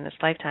to be doing in this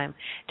lifetime.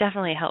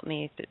 Definitely helped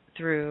me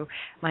through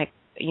my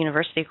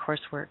university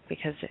coursework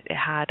because it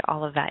had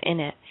all of that in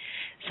it.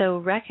 So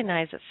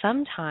recognize that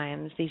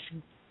sometimes these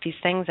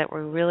things that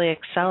we really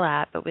excel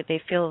at, but they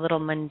feel a little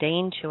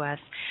mundane to us,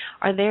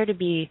 are there to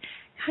be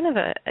kind of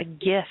a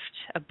gift,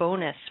 a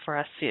bonus for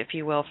us, if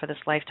you will, for this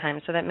lifetime.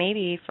 So that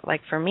maybe,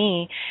 like for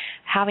me,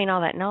 having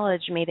all that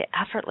knowledge made it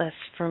effortless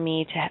for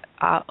me to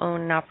own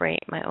and operate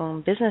my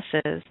own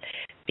businesses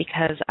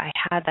because I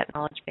had that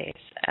knowledge base.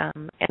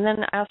 And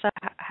then I also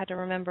had to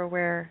remember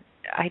where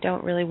I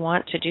don't really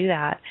want to do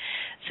that.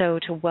 So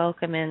to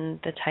welcome in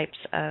the types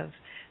of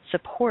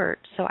support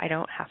so I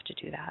don't have to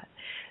do that.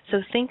 So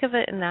think of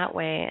it in that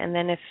way, and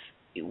then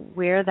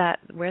where the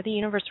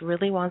universe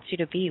really wants you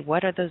to be,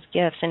 what are those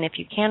gifts? And if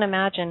you can't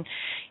imagine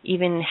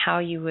even how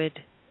you would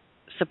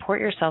support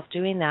yourself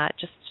doing that,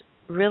 just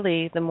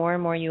really the more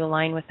and more you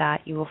align with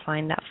that, you will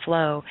find that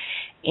flow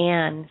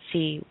and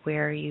see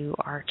where you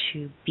are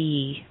to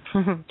be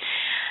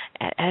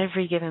at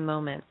every given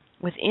moment.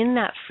 Within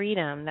that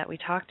freedom that we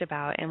talked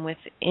about and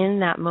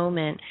within that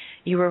moment,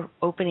 you were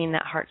opening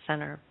that heart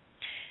center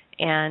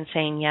and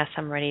saying, yes,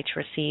 I'm ready to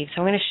receive.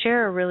 So I'm going to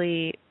share a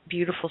really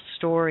beautiful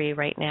story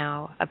right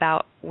now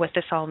about what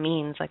this all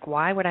means. Like,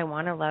 why would I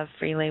want to love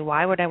freely?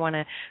 Why would I want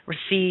to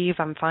receive?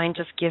 I'm fine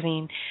just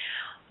giving.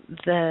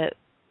 The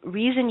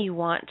reason you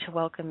want to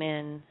welcome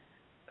in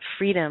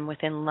freedom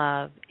within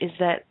love is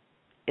that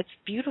it's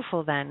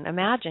beautiful then.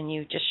 Imagine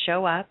you just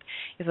show up,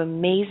 you have an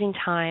amazing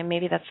time.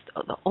 Maybe that's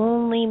the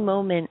only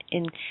moment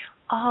in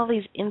all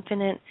these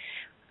infinite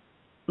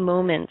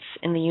moments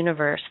in the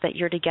universe that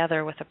you're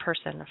together with a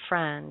person, a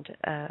friend,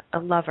 a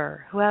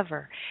lover,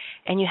 whoever,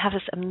 and you have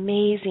this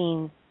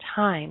amazing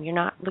time. You're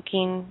not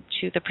looking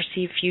to the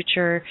perceived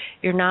future.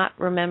 You're not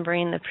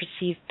remembering the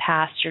perceived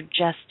past. You're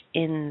just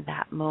in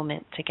that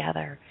moment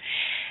together.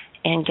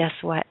 And guess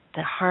what?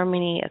 The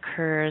harmony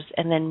occurs,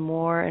 and then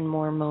more and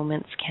more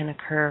moments can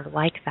occur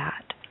like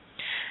that.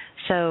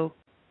 So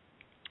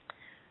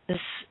this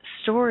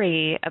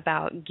story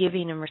about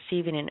giving and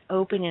receiving and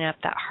opening up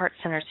that heart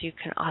center so you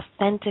can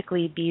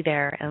authentically be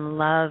there and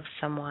love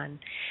someone,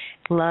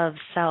 love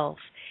self,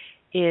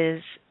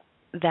 is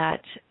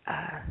that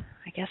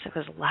I guess it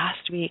was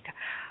last week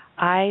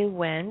I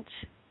went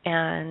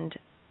and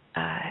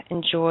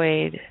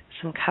enjoyed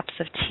some cups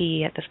of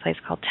tea at this place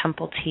called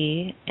Temple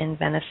Tea in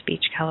Venice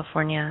Beach,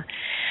 California,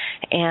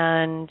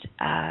 and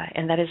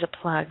that is a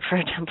plug for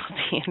Temple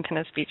Tea in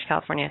Venice Beach,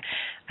 California.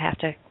 I have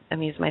to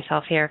amuse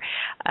myself here.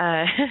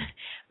 A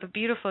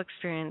beautiful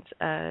experience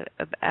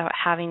about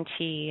having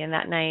tea, and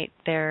that night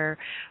there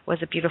was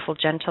a beautiful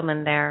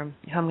gentleman there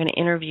who I'm going to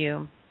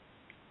interview.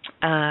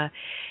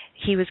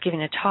 He was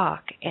giving a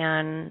talk,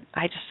 and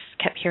I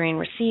just kept hearing,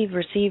 receive,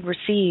 receive,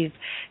 receive,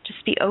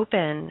 just be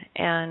open.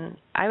 And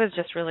I was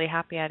just really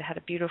happy. I'd had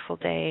a beautiful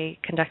day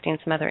conducting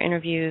some other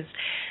interviews,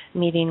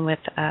 meeting with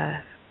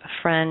a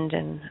friend,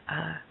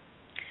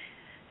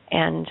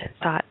 and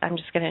thought, I'm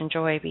just going to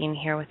enjoy being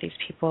here with these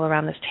people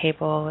around this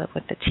table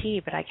with the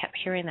tea, but I kept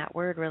hearing that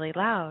word really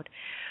loud.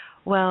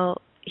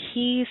 Well,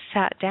 he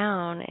sat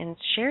down and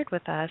shared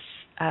with us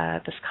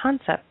this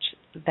concept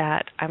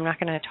that I'm not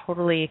going to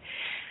totally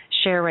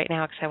share right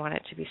now because I want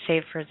it to be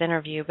saved for his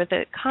interview, but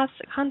the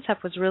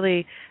concept was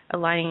really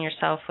aligning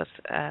yourself with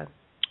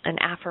an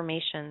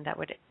affirmation that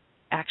would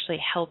actually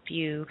help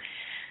you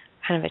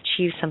kind of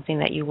achieve something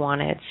that you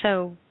wanted.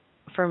 So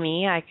for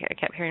me, I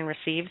kept hearing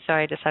receive, so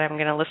I decided I'm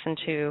going to listen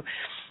to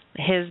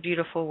his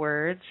beautiful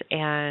words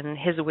and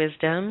his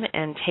wisdom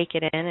and take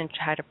it in and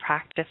try to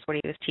practice what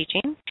he was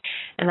teaching.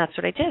 And that's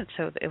what I did.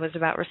 So it was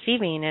about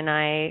receiving, and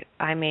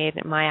I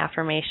made my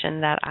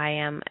affirmation that I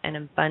am an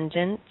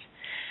abundant,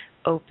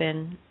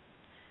 open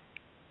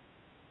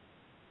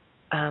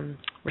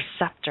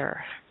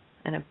receptor,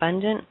 an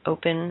abundant,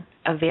 open,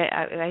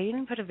 I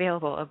even put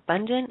available,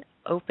 abundant,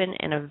 open,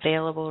 and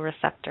available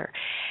receptor.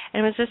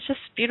 And it was just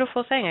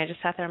beautiful thing. I just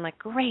sat there, I'm like,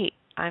 great,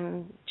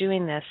 I'm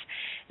doing this.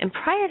 And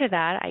prior to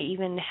that, I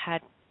even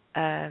had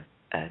a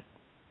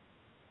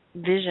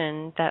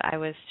vision that I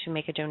was to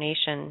make a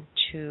donation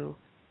to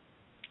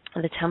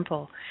the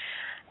temple.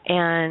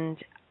 And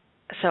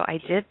so I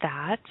did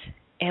that,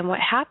 and what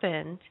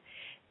happened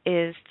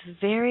is the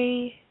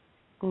very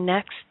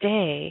next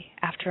day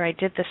after I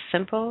did this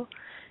simple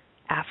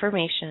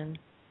affirmation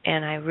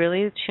and I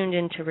really tuned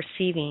into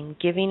receiving,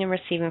 giving and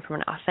receiving from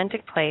an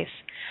authentic place,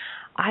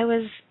 I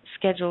was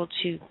scheduled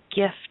to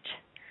gift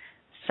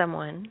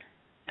someone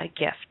a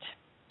gift,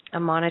 a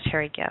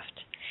monetary gift.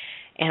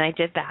 And I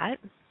did that.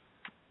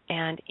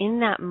 And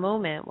in that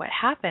moment, what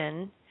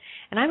happened,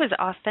 and I was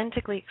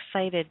authentically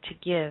excited to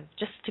give,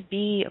 just to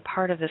be a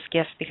part of this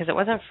gift, because it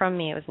wasn't from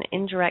me, it was an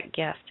indirect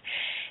gift.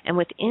 And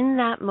within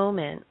that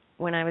moment,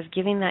 when I was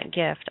giving that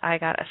gift, I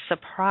got a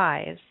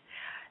surprise.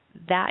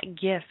 That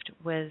gift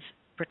was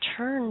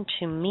returned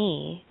to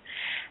me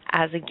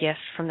as a gift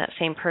from that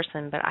same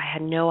person, but I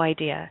had no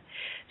idea.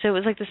 So it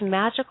was like this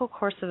magical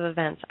course of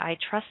events. I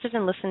trusted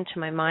and listened to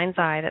my mind's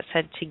eye that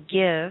said to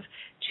give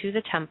to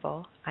the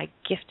temple. I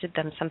gifted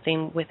them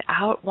something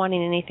without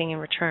wanting anything in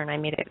return. I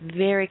made it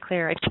very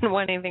clear I didn't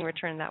want anything in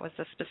return. That was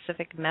the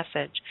specific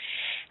message.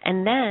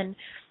 And then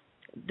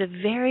the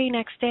very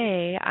next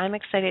day, I'm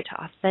excited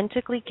to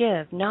authentically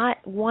give. Not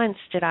once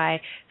did I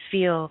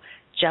feel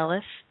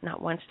jealous.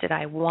 Not once did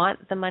I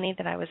want the money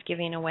that I was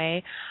giving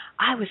away.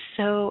 I was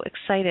so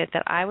excited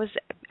that I was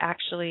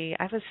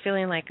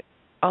feeling like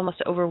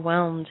almost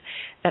overwhelmed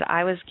that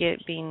I was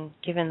being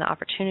given the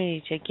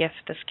opportunity to gift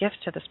this gift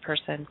to this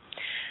person.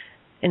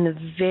 In the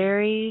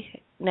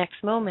very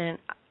next moment,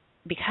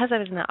 because I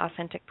was in that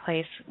authentic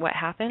place, what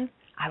happened?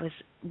 I was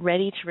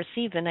ready to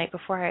receive the night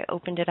before I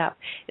opened it up.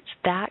 It's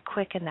that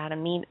quick and that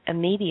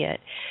immediate.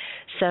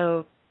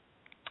 So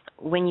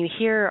when you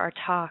hear our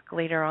talk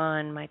later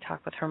on, my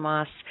talk with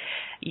Hermas,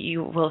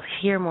 you will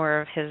hear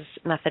more of his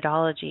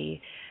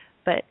methodology.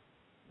 But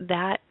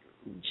that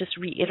just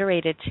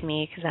reiterated to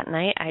me, because that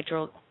night I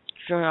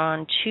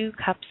drawn 2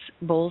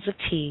 bowls of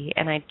tea,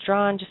 and I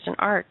drawn just an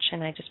arch,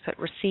 and I just put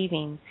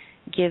receiving,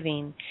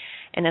 giving.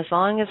 And as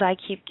long as I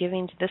keep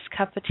giving to this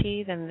cup of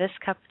tea, then this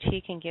cup of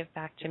tea can give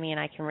back to me and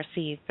I can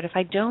receive. But if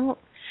I don't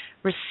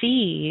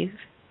receive,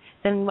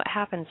 then what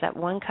happens? That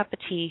one cup of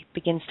tea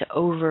begins to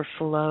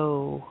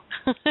overflow.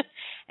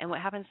 And what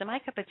happens to my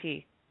cup of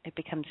tea? It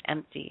becomes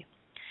empty.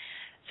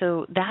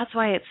 So that's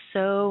why it's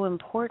so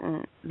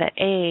important that,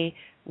 A,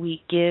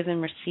 we give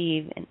and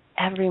receive in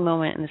every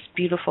moment in this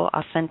beautiful,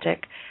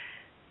 authentic,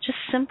 just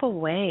simple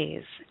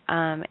ways,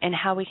 and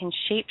how we can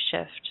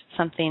shape-shift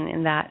something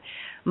in that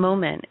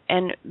moment.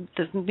 And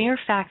the mere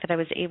fact that I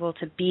was able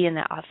to be in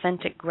that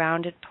authentic,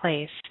 grounded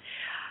place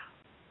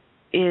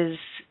is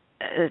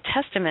a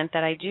testament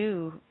that I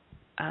do.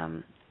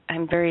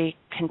 I'm very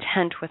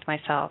content with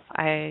myself.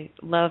 I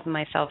love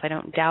myself. I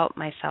don't doubt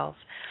myself.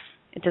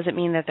 It doesn't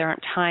mean that there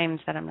aren't times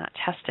that I'm not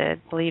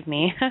tested. Believe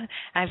me,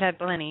 I've had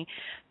plenty.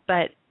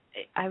 But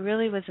I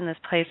really was in this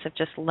place of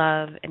just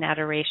love and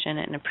adoration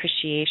and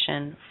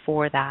appreciation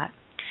for that.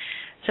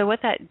 So what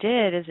that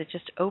did is it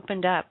just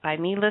opened up by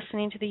me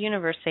listening to the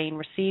universe saying,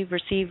 receive,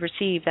 receive,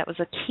 receive. That was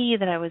a key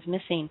that I was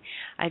missing.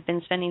 I'd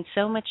been spending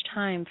so much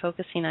time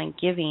focusing on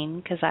giving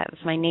because that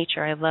was my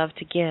nature. I love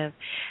to give,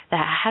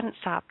 that I hadn't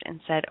stopped and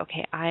said,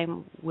 okay,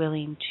 I'm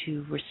willing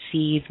to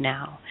receive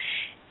now.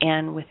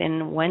 And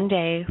within one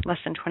day, less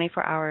than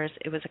 24 hours,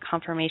 it was a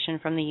confirmation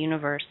from the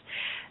universe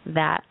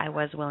that I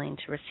was willing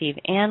to receive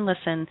and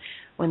listen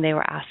when they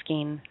were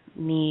asking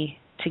me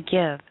to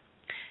give.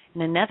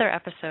 In another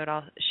episode,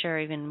 I'll share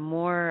even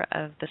more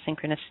of the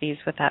synchronicities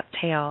with that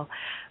tale.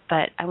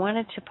 But I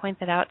wanted to point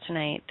that out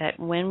tonight, that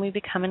when we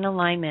become in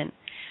alignment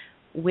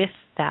with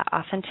that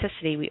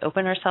authenticity, we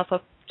open ourselves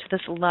up to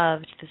this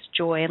love, to this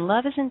joy. And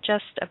love isn't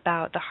just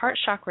about, the heart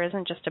chakra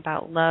isn't just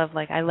about love,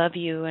 like I love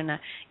you and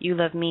you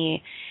love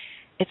me.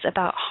 It's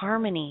about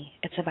harmony.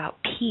 It's about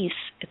peace.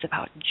 It's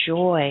about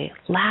joy,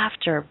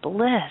 laughter,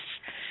 bliss.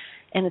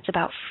 And it's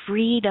about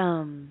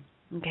freedom,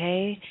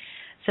 okay?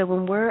 So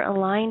when we're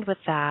aligned with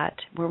that,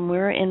 when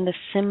we're in the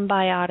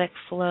symbiotic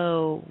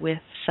flow with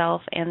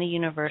self and the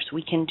universe,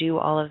 we can do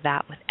all of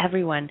that with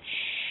everyone.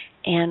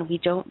 And we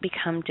don't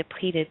become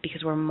depleted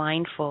because we're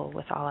mindful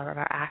with all of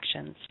our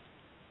actions.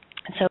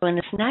 So in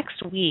this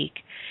next week,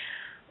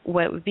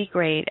 what would be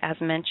great, as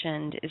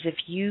mentioned, is if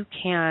you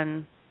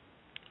can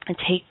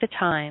take the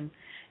time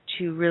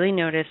to really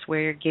notice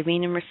where you're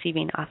giving and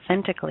receiving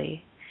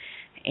authentically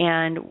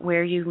and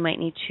where you might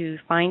need to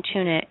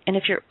fine-tune it. And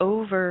if you're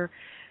overdoing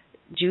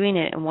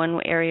it in one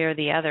area or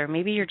the other,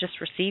 maybe you're just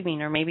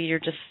receiving, or maybe you're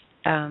just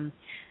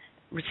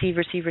receive,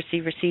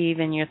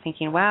 and you're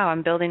thinking, wow,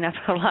 I'm building up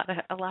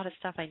a lot of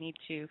stuff. I need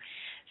to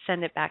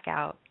send it back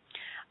out.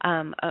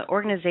 An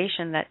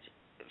organization that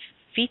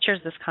features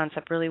this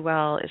concept really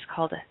well is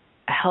called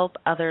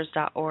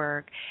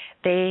helpothers.org.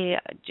 They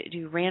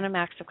do random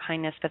acts of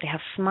kindness, but they have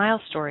smile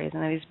stories,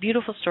 and they're these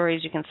beautiful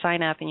stories. You can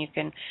sign up and you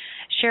can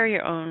share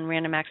your own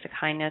random acts of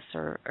kindness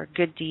or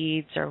good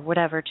deeds or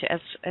whatever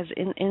as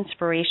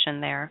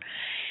inspiration there.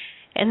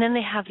 And then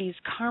they have these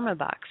karma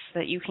bucks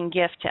that you can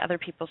gift to other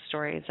people's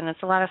stories, and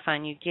it's a lot of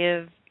fun. You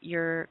give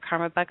your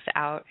karma bucks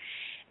out,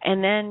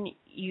 and then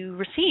you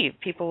receive.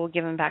 People will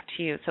give them back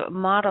to you. So it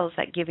models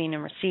that giving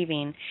and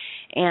receiving.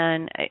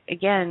 And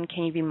again,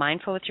 can you be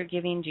mindful with your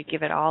giving? Do you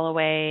give it all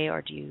away,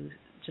 or do you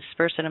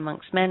disperse it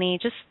amongst many?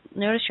 Just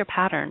notice your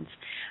patterns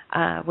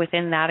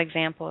within that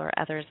example or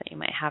others that you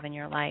might have in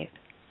your life.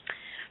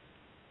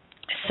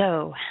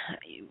 So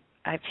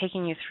I've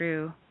taken you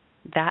through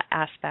that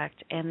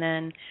aspect. And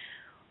then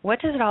what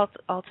does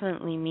it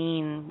ultimately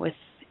mean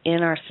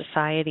within our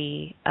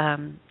society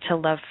to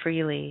love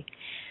freely?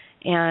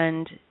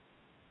 And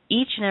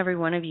each and every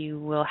one of you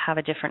will have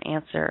a different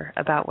answer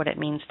about what it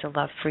means to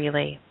love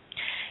freely.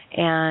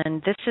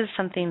 And this is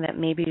something that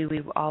maybe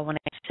we all want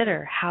to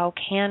consider. How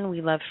can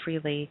we love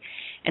freely?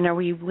 And are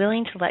we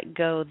willing to let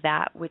go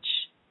that which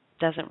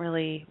doesn't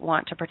really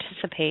want to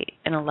participate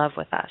in a love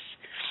with us?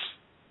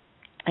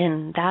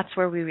 And that's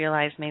where we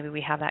realize maybe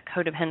we have that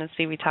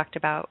codependency we talked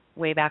about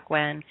way back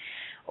when,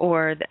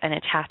 or an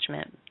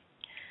attachment.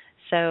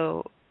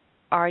 So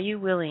are you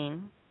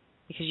willing,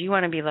 because you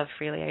want to be loved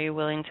freely, are you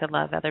willing to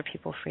love other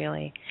people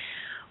freely?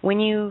 When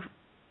you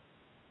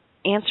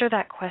answer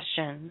that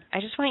question, I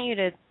just want you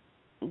to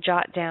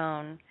jot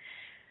down,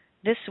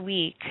 this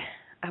week,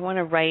 I want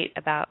to write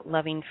about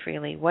loving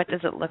freely. What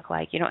does it look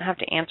like? You don't have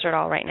to answer it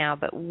all right now,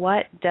 but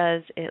what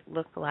does it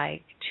look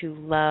like to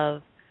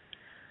love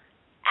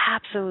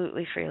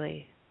absolutely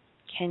freely?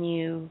 Can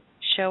you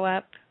show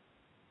up,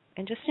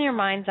 and just in your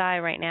mind's eye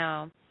right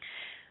now,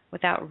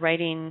 without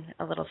writing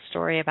a little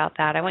story about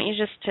that, I want you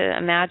just to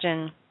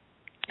imagine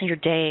your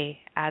day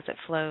as it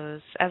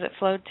flows, as it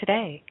flowed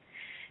today.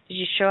 Did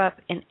you show up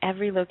in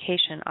every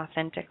location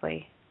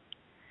authentically,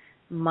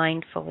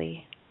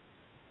 mindfully?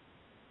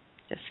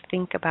 Just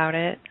think about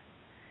it.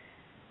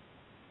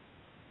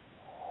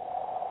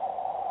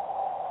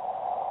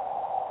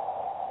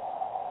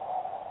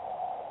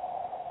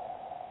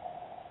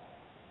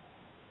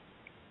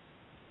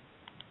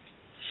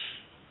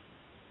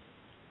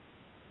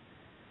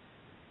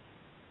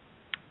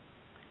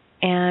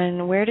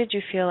 And where did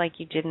you feel like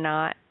you did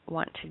not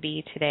want to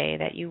be today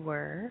that you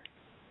were?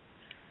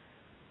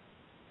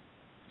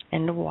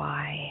 And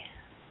why?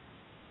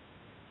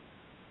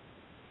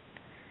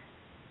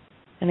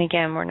 And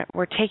again,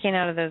 we're taking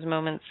out of those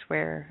moments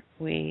where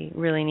we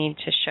really need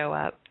to show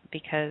up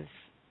because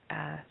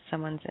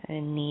someone's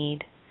in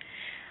need.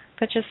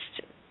 But just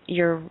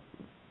your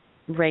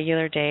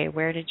regular day,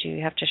 where did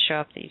you have to show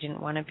up that you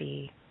didn't want to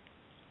be,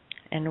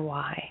 and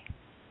why?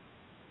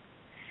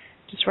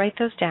 Just write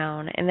those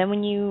down. And then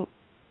when you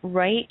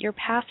write your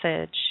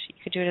passage, you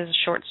could do it as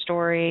a short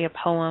story, a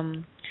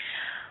poem.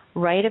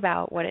 Write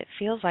about what it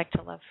feels like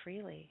to love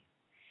freely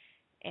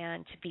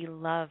and to be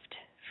loved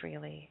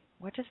freely?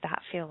 What does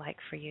that feel like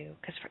for you?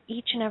 Because for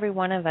each and every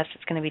one of us,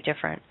 it's going to be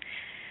different.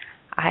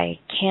 I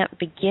can't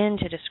begin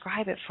to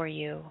describe it for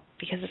you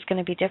because it's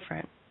going to be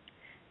different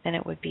than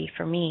it would be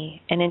for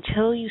me. And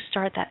until you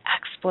start that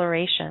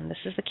exploration, this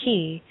is the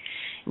key,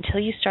 until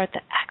you start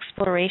the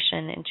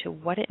exploration into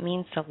what it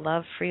means to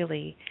love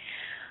freely,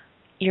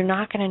 you're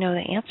not going to know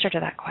the answer to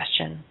that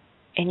question,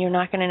 and you're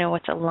not going to know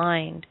what's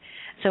aligned.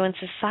 So in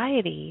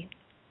society,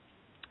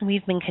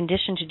 we've been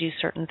conditioned to do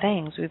certain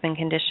things. We've been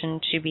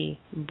conditioned to be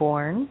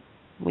born.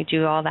 We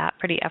do all that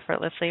pretty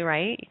effortlessly,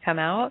 right? You come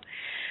out,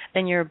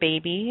 then you're a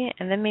baby,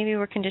 and then maybe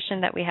we're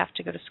conditioned that we have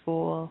to go to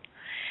school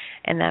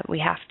and that we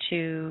have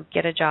to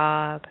get a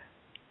job.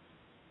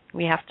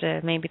 We have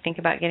to maybe think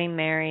about getting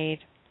married,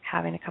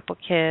 having a couple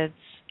kids,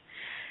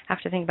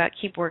 have to think about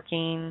keep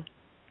working,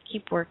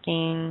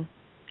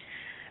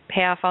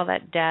 pay off all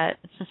that debt,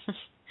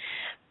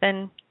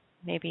 then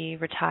maybe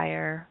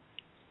retire,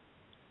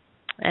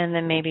 and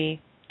then maybe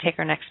take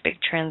our next big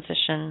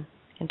transition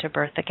into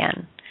birth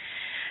again.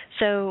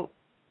 So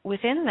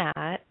within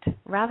that,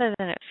 rather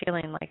than it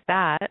feeling like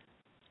that,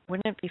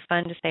 wouldn't it be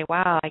fun to say,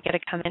 wow, I get to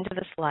come into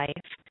this life,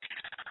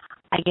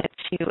 I get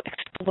to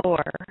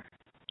explore.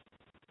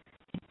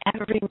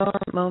 In every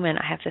moment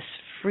I have this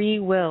free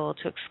will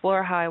to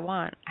explore how I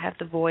want. I have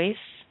the voice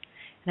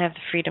and I have the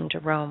freedom to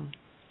roam.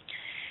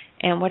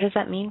 And what does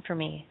that mean for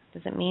me?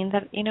 Does it mean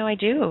that, I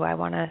do. I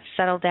want to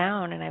settle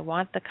down and I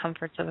want the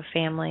comforts of a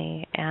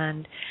family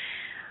and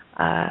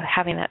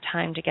having that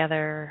time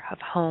together of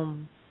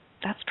home.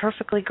 That's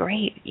perfectly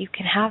great. You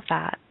can have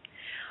that.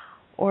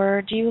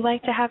 Or do you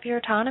like to have your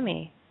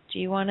autonomy? Do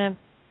you want to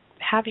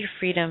have your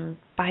freedom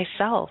by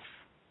self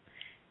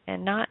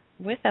and not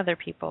with other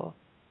people?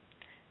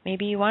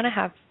 Maybe you want to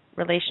have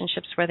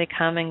relationships where they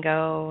come and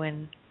go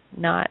and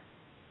not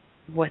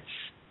what's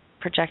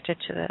projected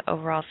to the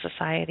overall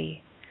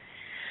society.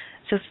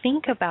 So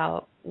think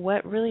about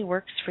what really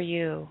works for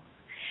you.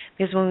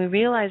 Because when we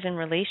realize in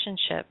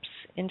relationships,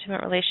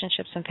 intimate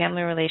relationships and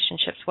family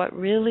relationships, what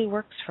really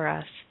works for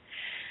us,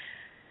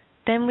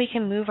 then we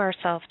can move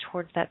ourselves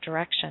towards that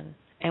direction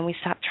and we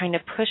stop trying to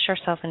push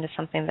ourselves into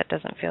something that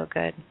doesn't feel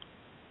good.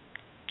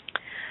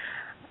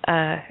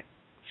 A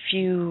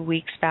few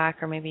weeks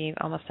back, or maybe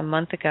almost a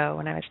month ago,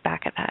 when I was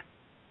back at that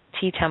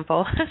tea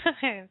temple,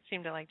 I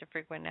seem to like to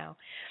frequent now,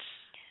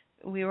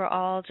 we were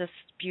all just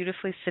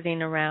beautifully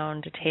sitting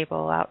around a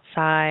table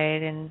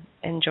outside and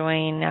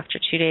enjoying, after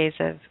 2 days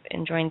of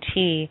enjoying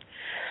tea,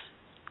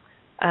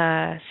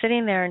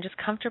 sitting there and just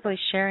comfortably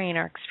sharing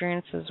our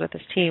experiences with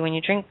this tea. When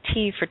you drink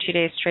tea for 2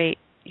 days straight,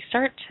 you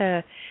start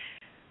to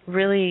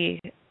really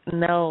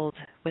meld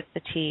with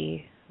the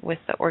tea, with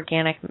the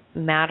organic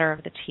matter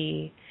of the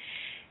tea.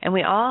 And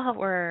we all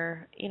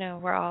we're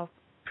all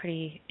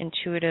pretty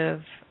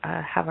intuitive,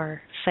 have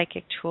our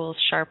psychic tools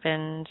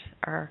sharpened,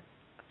 our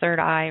third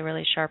eye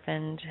really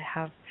sharpened,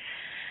 have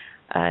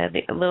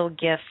the little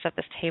gifts at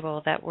this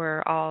table that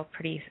we're all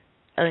pretty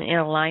in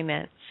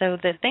alignment. So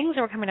the things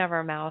that were coming out of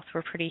our mouth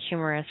were pretty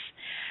humorous,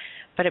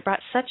 but it brought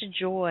such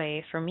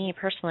joy for me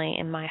personally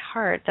in my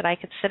heart that I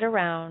could sit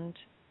around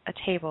a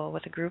table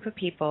with a group of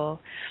people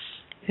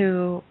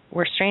who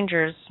were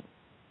strangers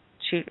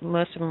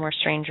most of them were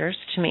strangers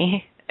to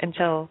me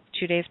until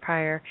 2 days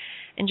prior,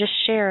 and just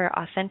share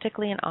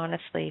authentically and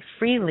honestly,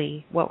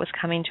 freely, what was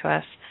coming to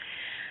us.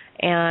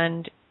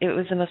 And it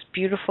was the most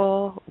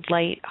beautiful,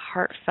 light,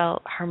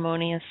 heartfelt,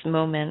 harmonious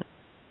moment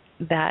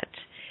that,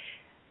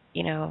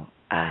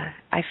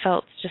 I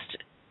felt just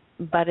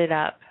budded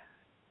up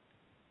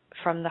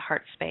from the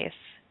heart space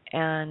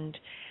and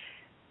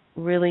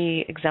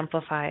really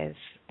exemplifies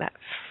that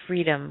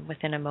freedom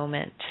within a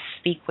moment to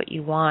speak what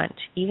you want,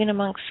 even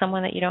amongst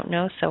someone that you don't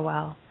know so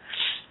well.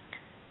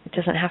 It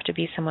doesn't have to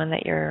be someone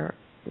that you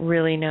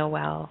really know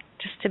well,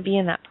 just to be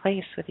in that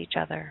place with each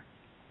other.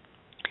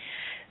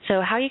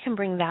 So how you can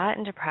bring that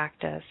into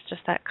practice,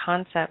 just that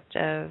concept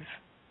of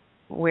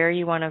where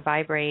you want to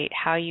vibrate,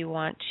 how you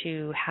want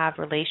to have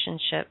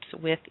relationships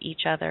with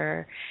each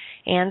other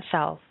and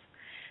self.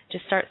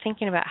 Just start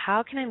thinking about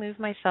how can I move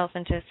myself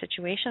into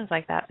situations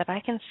like that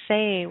I can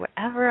say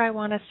whatever I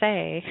want to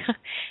say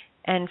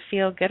and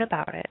feel good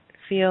about it,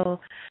 feel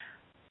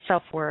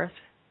self-worth,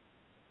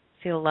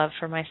 feel love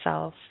for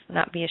myself,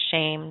 not be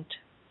ashamed,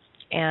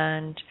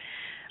 and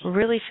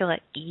really feel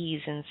at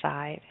ease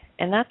inside.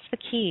 And that's the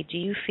key. Do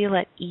you feel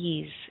at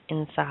ease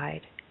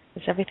inside?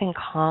 Is everything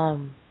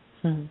calm?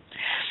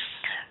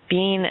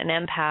 Being an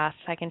empath,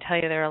 I can tell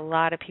you there are a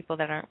lot of people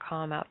that aren't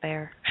calm out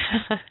there.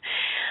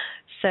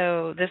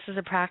 So this is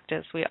a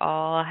practice. We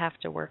all have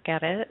to work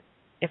at it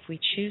if we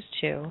choose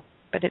to.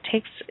 But it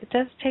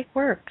does take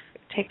work.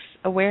 It takes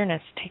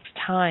awareness. It takes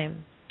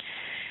time.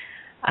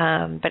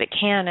 But it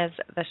can, as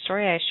the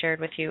story I shared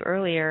with you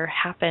earlier,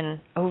 happen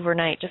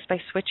overnight just by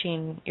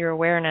switching your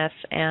awareness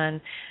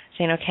and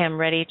saying, okay, I'm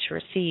ready to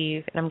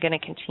receive, and I'm going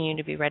to continue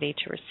to be ready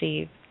to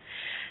receive.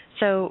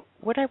 So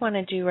what I want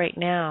to do right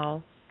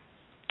now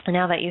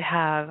that you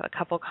have a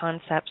couple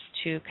concepts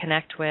to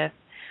connect with,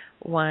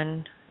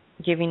 one,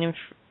 giving and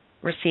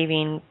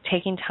receiving,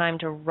 taking time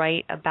to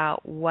write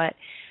about what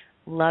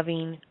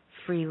loving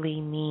freely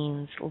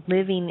means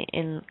living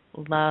in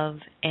love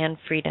and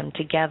freedom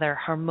together,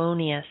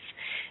 harmonious,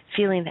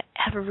 feeling that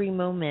every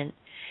moment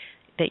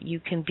that you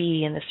can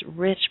be in this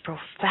rich,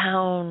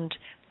 profound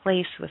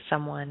place with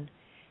someone,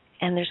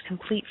 and there's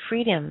complete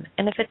freedom.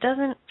 And if it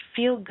doesn't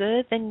feel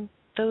good, then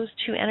those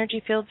two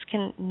energy fields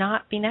can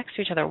not be next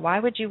to each other. Why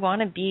would you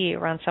want to be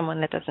around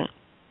someone that doesn't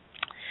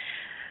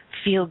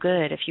feel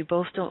good? If you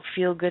both don't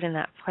feel good in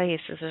that place,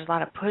 if there's a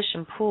lot of push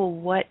and pull,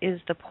 what is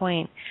the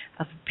point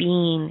of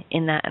being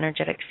in that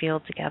energetic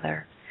field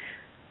together?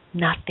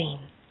 Nothing.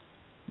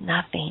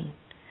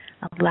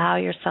 Allow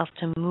yourself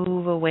to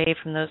move away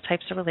from those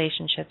types of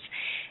relationships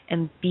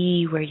and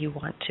be where you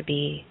want to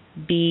be.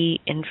 Be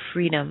in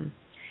freedom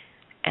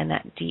and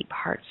that deep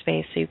heart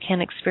space so you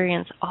can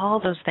experience all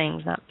those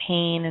things, not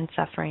pain and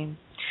suffering.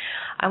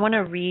 I want to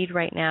read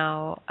right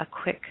now a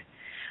quick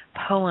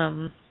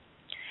poem,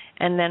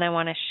 and then I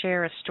want to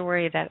share a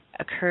story that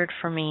occurred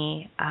for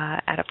me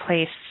at a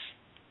place,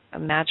 a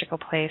magical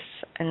place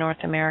in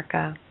North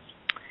America.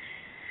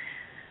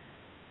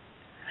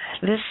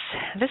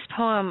 This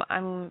poem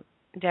I'm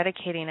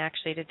dedicating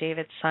actually to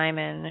David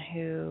Simon,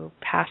 who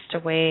passed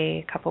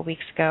away a couple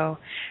weeks ago.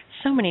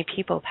 So many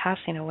people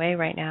passing away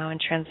right now in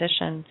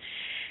transition.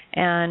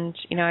 And,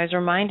 I was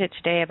reminded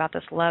today about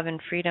this love and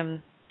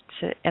freedom,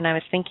 and I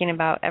was thinking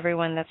about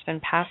everyone that's been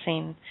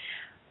passing.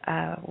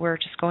 We're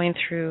just going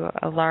through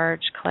a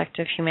large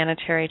collective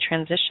humanitarian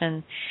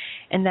transition,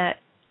 and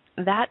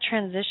that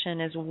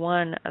transition is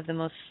one of the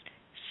most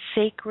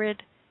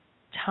sacred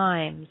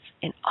times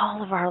in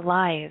all of our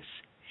lives.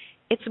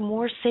 It's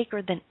more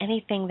sacred than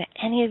anything that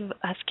any of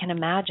us can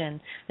imagine.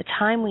 The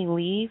time we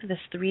leave this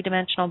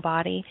three-dimensional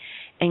body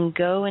and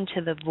go into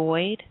the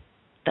void,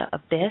 the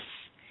abyss,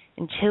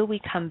 until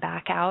we come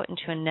back out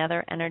into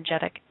another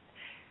energetic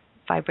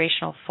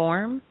vibrational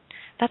form,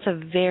 that's a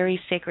very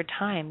sacred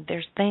time.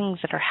 There's things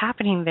that are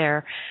happening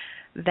there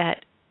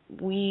that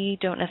we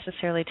don't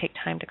necessarily take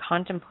time to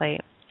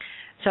contemplate.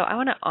 So I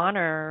want to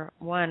honor,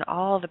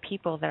 all the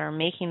people that are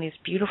making these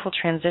beautiful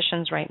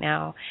transitions right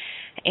now.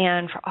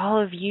 And for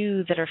all of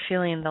you that are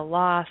feeling the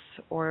loss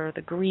or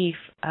the grief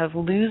of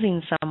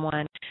losing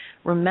someone,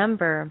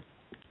 remember,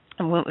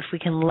 if we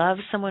can love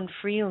someone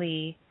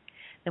freely,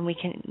 then we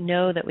can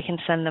know that we can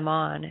send them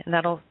on. And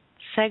that'll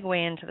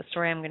segue into the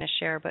story I'm going to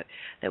share, but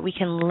that we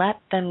can let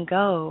them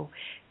go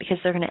because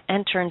they're going to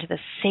enter into the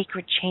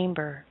sacred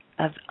chamber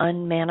of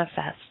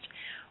unmanifest,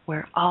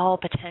 where all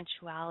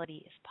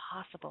potentiality is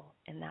possible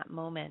in that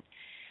moment.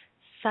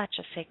 Such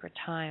a sacred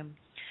time.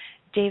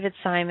 David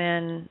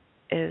Simon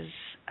is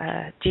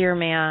a dear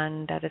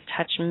man that has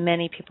touched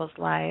many people's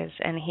lives,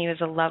 and he was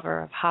a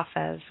lover of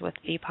Hafez with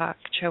Deepak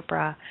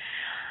Chopra.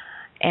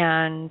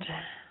 And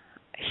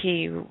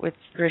he would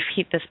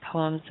repeat this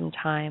poem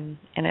sometime,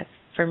 and it,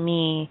 for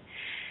me,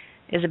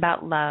 is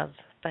about love,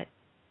 but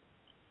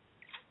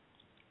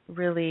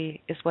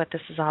really is what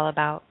this is all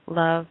about,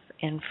 love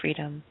and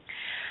freedom.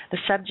 The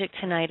subject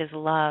tonight is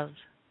love.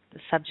 The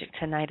subject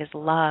tonight is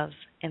love,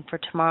 and for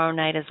tomorrow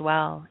night as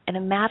well. And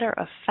a matter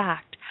of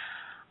fact,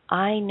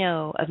 I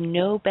know of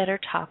no better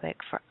topic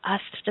for us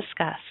to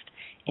discuss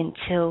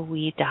until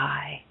we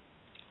die.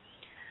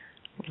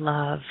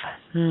 Love.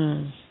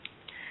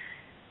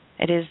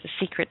 It is the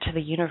secret to the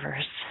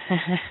universe.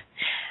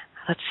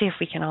 Let's see if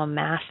we can all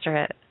master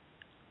it.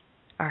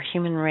 Our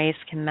human race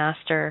can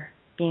master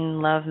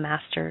being love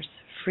masters,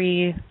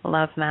 free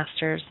love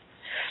masters.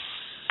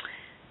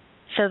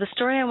 So the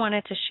story I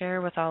wanted to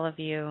share with all of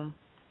you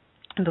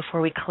before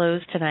we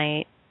close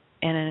tonight,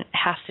 and it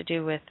has to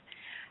do with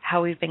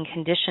how we've been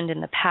conditioned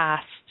in the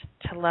past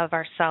to love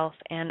ourselves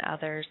and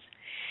others,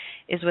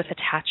 is with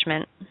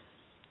attachment.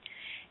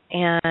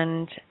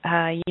 And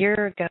a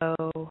year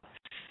ago,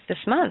 this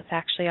month,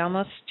 actually,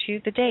 almost to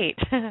the date,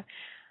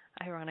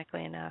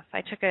 ironically enough,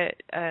 I took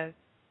a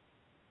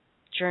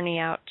journey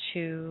out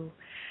to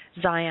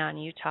Zion,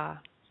 Utah,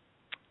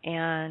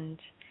 and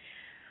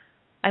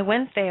I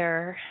went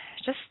there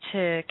just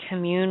to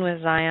commune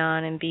with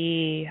Zion and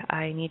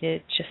I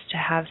needed just to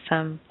have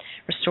some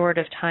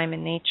restorative time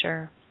in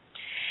nature.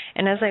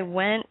 And as I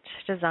went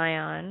to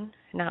Zion,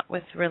 not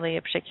with really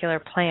a particular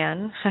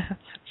plan,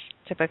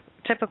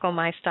 typical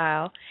my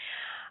style,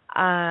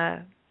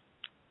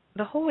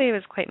 the whole way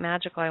was quite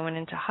magical. I went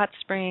into hot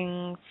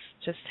springs,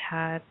 just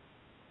had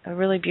a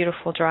really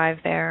beautiful drive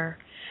there.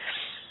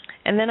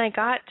 And then I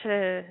got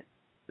to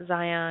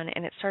Zion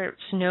and it started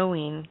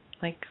snowing,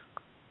 like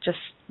just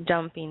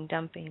dumping.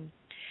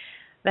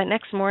 That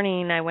next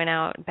morning I went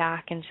out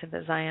back into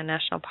the Zion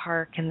National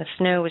Park, and the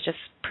snow was just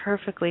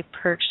perfectly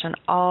perched on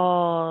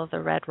all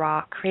the red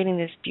rock, creating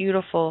these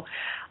beautiful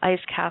ice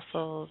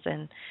castles,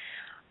 and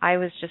I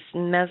was just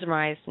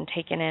mesmerized and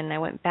taken in. I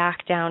went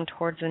back down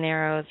towards the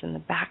Narrows in the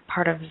back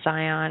part of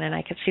Zion, and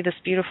I could see this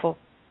beautiful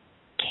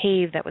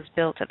cave that was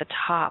built at the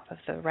top of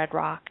the red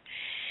rock.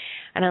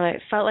 And I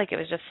felt like it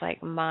was just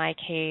like my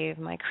cave,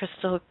 my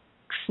crystal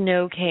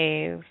snow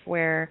cave,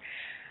 where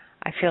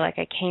I feel like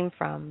I came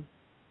from.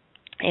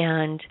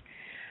 And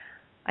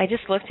I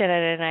just looked at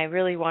it and I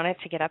really wanted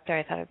to get up there.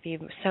 I thought it'd be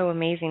so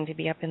amazing to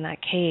be up in that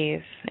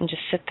cave and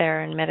just sit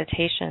there in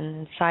meditation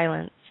and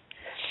silence.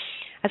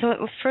 As I went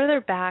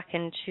further back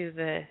into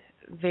the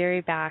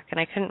very back, and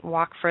I couldn't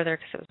walk further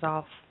because it was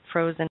all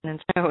frozen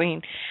and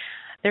snowing,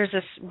 there's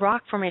this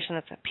rock formation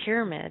that's a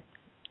pyramid.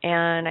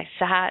 And I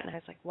sat and I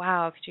was like,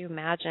 wow, could you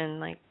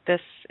imagine, like, this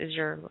is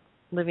your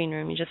living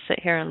room. You just sit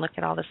here and look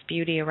at all this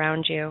beauty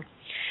around you.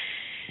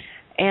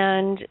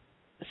 And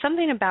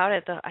something about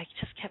it, though, I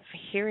just kept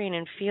hearing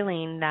and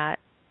feeling that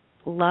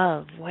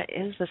love. What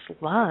is this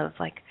love?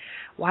 Like,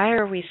 why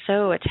are we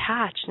so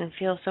attached and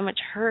feel so much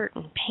hurt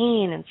and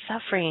pain and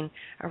suffering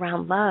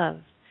around love?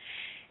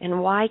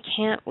 And why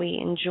can't we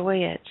enjoy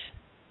it,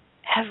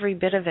 every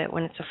bit of it,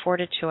 when it's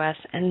afforded to us,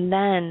 and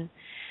then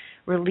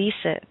release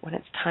it when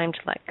it's time to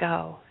let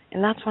go?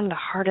 And that's one of the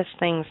hardest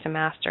things to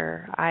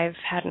master. I've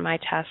had my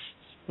tests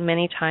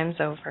many times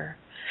over.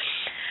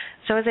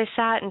 So as I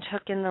sat and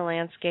took in the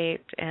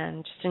landscape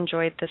and just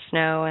enjoyed the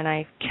snow, and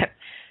I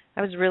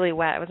was really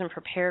wet. I wasn't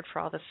prepared for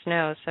all the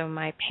snow, so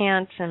my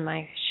pants and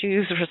my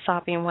shoes were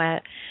sopping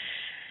wet.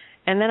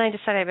 And then I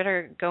decided I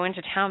better go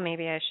into town.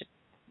 Maybe I should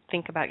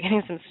think about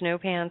getting some snow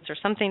pants or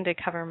something to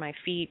cover my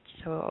feet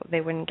so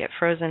they wouldn't get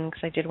frozen,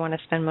 because I did want to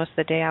spend most of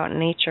the day out in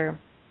nature.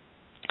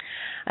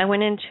 I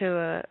went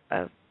into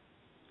a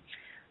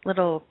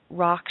little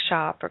rock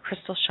shop or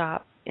crystal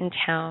shop in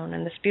town,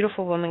 and this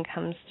beautiful woman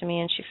comes to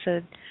me and she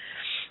said,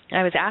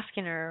 I was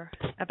asking her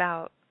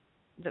about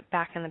the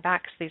back in the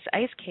back, 'cause these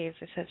ice caves,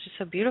 I said, it's just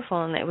so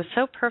beautiful, and it was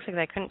so perfect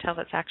that I couldn't tell if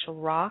it's actual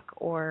rock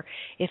or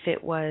if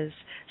it was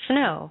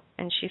snow.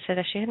 And she said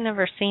she had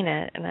never seen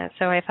it, and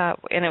so I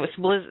thought, and it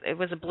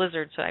was a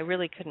blizzard, so I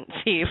really couldn't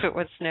see if it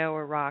was snow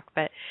or rock,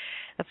 but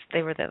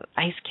they were the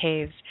ice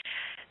caves.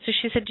 So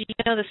she said, do you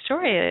know the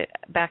story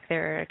back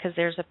there? Because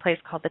there's a place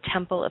called the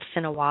Temple of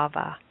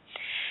Sinawava.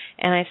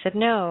 And I said,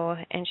 no.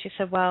 And she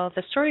said, well,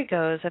 the story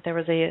goes that there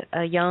was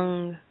a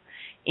young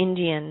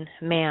Indian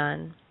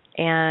man,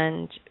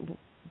 and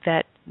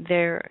that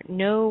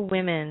no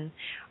women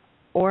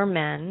or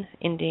men,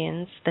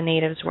 Indians, the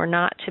natives, were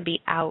not to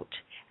be out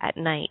at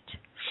night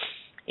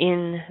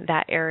in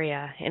that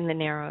area, in the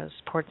Narrows,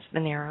 Ports of the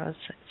Narrows,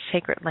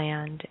 sacred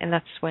land. And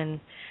that's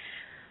when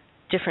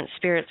different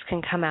spirits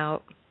can come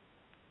out.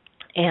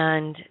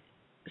 And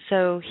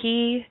so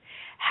he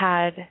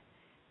had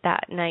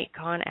that night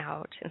gone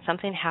out, and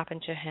something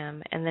happened to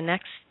him, and the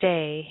next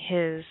day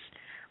his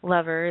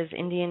lover, his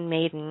Indian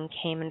maiden,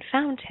 came and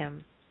found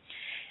him,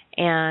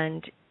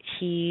 and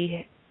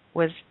he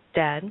was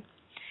dead,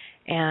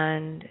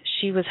 and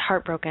she was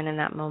heartbroken in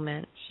that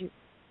moment.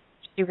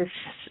 She was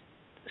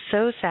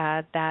so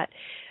sad that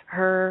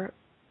her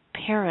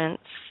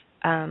parents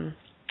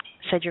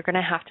said, you're going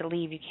to have to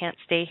leave. You can't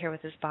stay here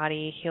with his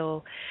body.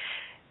 He'll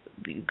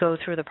go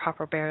through the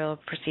proper burial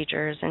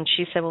procedures. And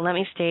she said, well, let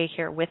me stay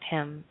here with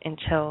him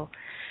until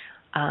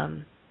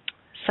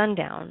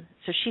sundown.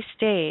 So she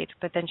stayed,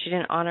 but then she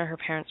didn't honor her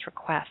parents'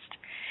 request.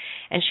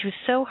 And she was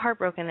so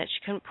heartbroken that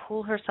she couldn't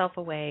pull herself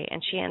away,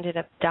 and she ended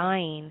up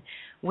dying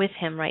with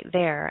him right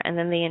there. And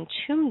then they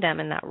entombed them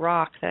in that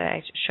rock that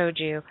I showed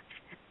you,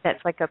 that's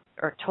like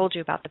or told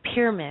you about, the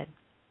pyramid.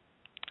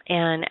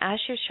 And as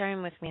she was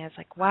sharing with me, I was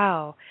like,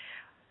 wow,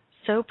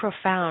 so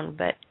profound,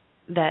 but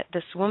that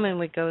this woman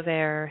would go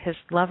there, his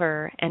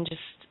lover, and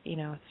just,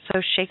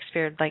 so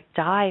Shakespeare, like,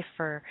 die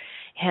for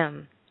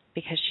him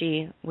because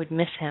she would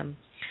miss him.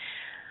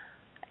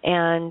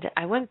 And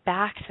I went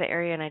back to the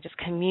area and I just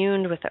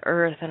communed with the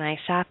earth, and I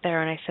sat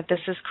there and I said, this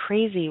is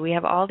crazy. We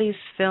have all these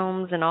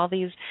films and all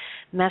these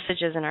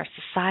messages in our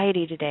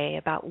society today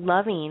about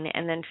loving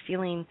and then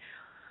feeling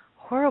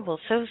horrible,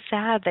 so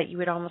sad that you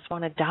would almost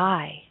want to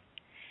die.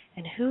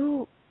 And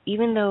who,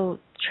 even though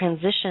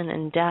transition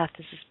and death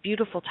is this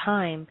beautiful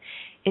time,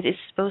 it is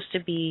supposed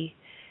to be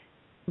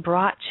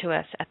brought to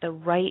us at the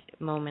right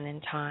moment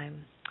in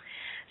time.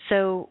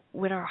 So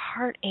when our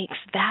heart aches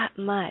that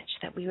much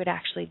that we would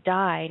actually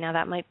die, now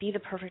that might be the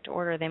perfect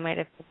order. They might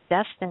have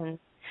been destined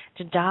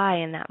to die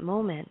in that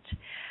moment.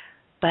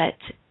 But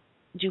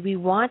do we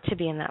want to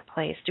be in that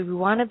place? Do we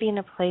want to be in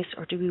a place,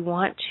 or do we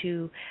want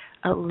to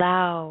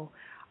allow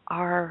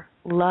our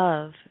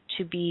love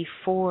to be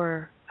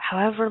for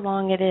however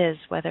long it is,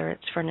 whether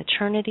it's for an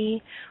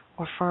eternity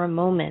or for a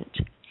moment?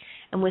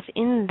 And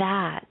within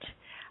that,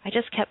 I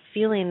just kept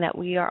feeling that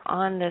we are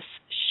on this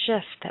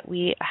shift, that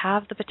we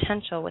have the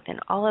potential within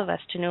all of us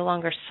to no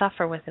longer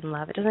suffer within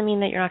love. It doesn't mean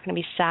that you're not going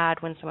to be sad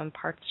when someone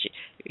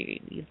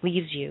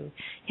leaves you.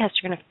 Yes,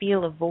 you're going to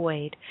feel a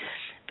void.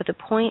 But the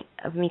point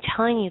of me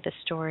telling you this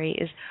story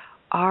is,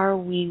 are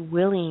we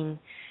willing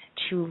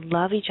to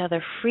love each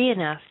other free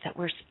enough that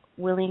we're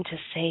willing to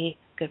say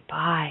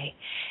goodbye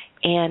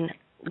and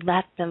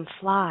let them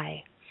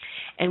fly?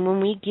 And when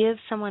we give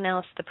someone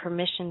else the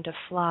permission to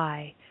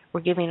fly,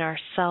 we're giving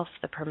ourselves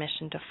the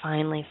permission to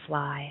finally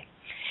fly.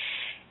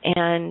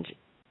 And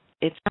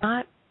it's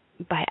not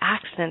by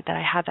accident that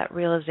I had that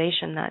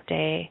realization that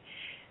day,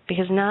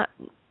 because not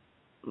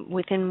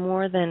within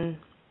more than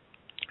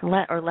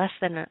less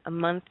than a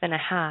month and a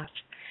half,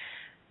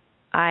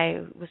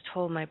 I was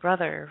told my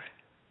brother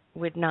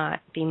would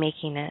not be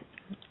making it.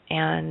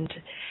 And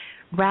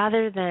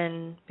rather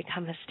than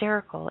become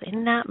hysterical,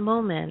 in that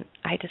moment,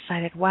 I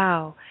decided,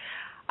 wow,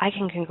 I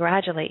can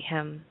congratulate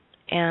him,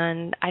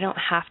 and I don't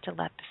have to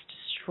let this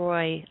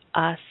destroy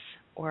us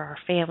or our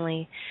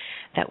family,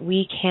 that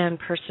we can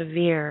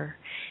persevere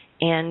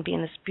and be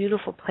in this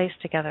beautiful place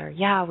together.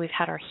 Yeah, we've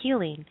had our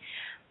healing,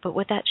 but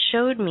what that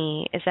showed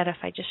me is that if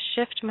I just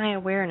shift my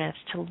awareness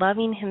to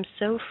loving him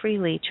so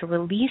freely, to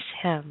release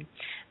him,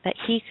 that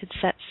he could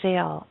set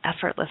sail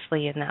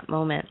effortlessly in that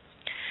moment.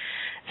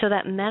 So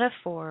that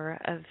metaphor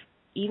of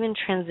even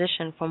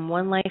transition from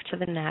one life to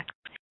the next,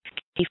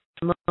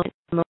 moment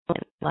to moment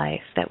in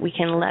life, that we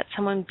can let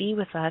someone be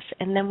with us,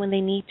 and then when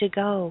they need to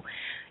go,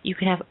 you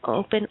can have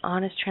open,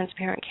 honest,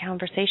 transparent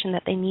conversation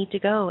that they need to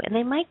go, and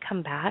they might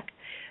come back,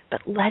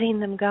 but letting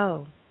them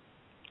go.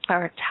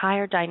 Our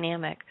entire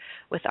dynamic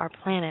with our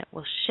planet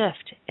will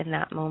shift in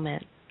that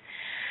moment.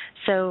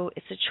 So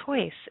it's a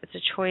choice. It's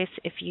a choice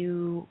if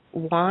you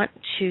want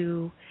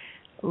to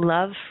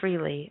love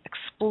freely,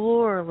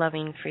 explore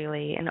loving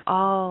freely in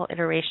all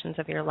iterations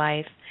of your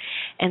life,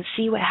 and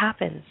see what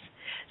happens.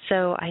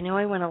 So I know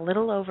I went a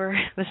little over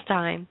this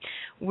time.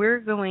 We're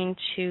going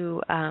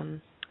to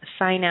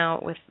sign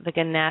out with the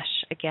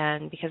Ganesh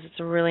again, because it's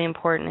really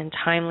important and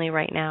timely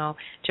right now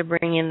to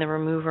bring in the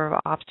remover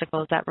of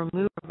obstacles. That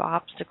remover of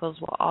obstacles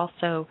will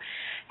also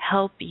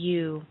help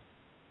you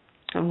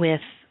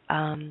with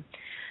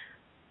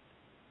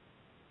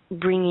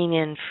bringing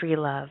in free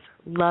love,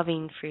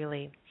 loving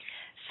freely.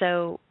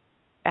 So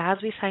as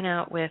we sign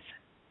out with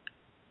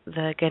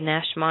the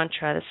Ganesh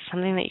mantra, this is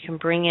something that you can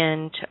bring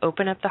in to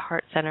open up the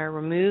heart center,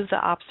 remove the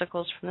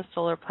obstacles from the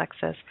solar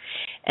plexus,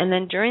 and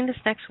then during this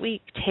next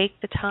week,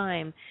 take the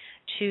time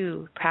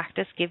to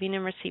practice giving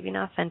and receiving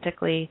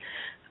authentically,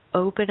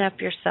 open up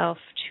yourself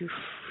to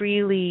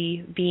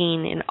freely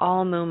being in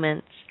all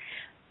moments,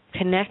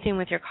 connecting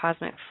with your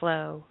cosmic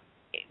flow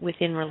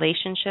within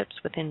relationships,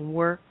 within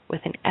work,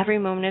 within every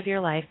moment of your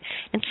life,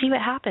 and see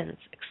what happens.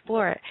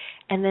 Explore it.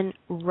 And then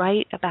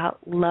write about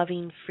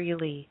loving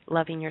freely,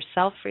 loving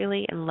yourself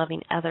freely, and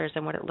loving others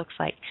and what it looks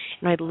like.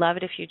 And I'd love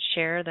it if you'd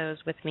share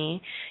those with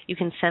me. You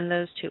can send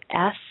those to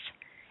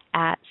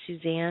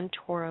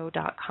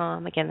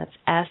s@SuzanneToro.com. Again, that's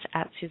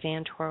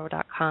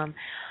s@SuzanneToro.com.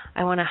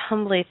 I want to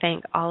humbly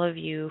thank all of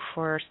you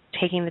for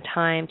taking the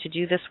time to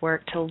do this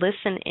work, to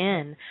listen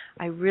in.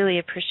 I really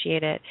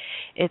appreciate it.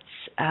 It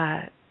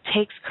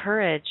takes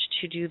courage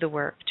to do the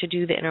work, to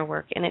do the inner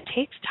work, and it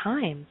takes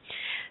time.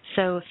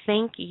 So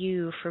thank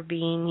you for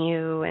being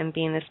you and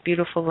being this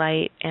beautiful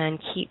light, and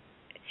keep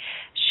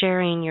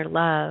sharing your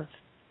love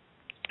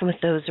with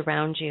those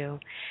around you,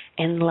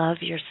 and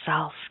love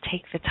yourself.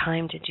 Take the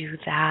time to do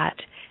that.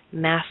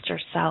 Master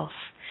self,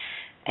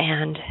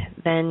 and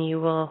then you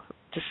will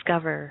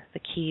discover the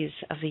keys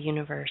of the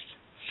universe.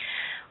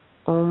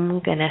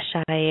 Om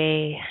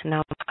Ganeshaya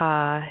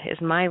Namaha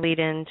is my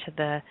lead-in to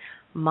the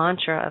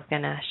mantra of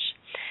Ganesh.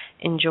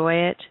 Enjoy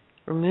it.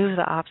 Remove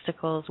the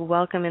obstacles.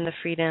 Welcome in the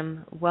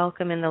freedom.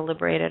 Welcome in the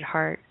liberated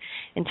heart.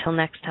 Until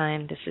next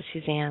time, this is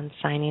Suzanne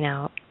signing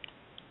out.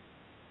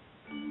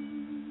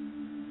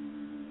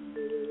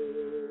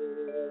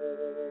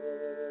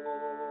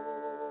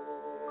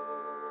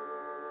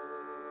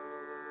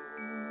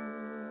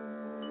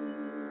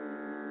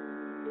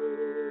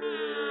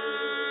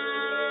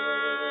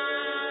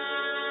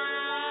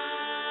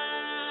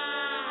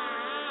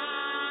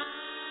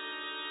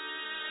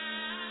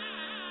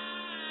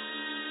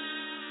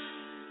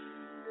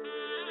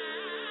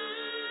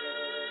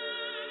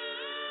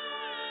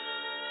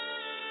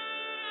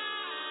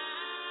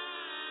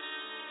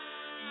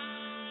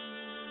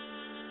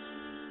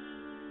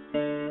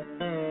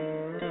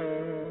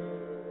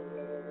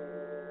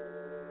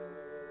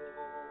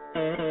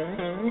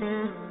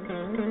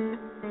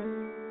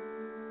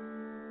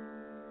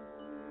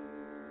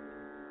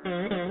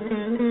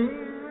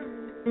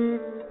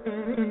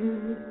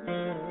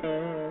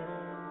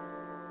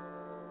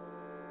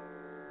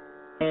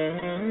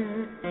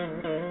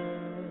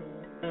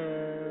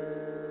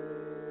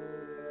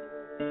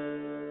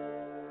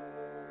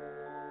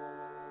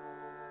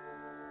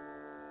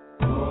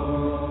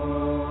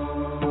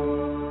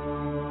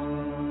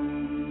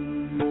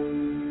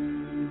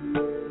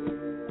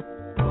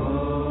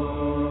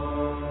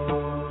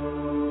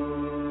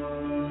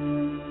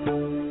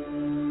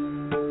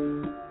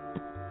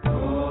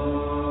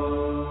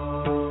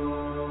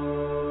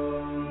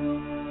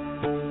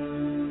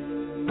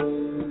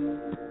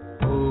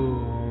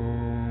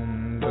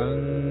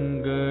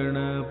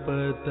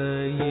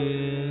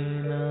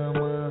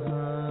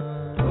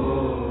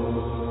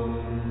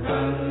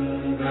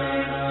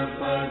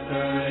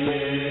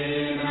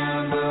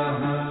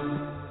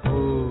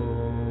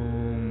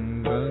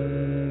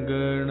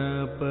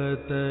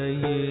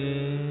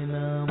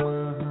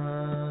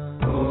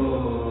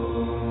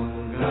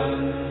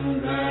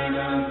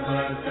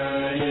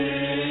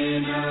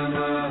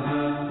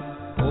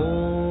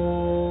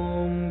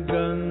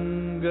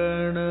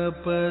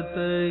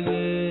 गणपतये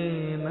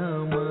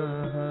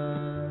नमः।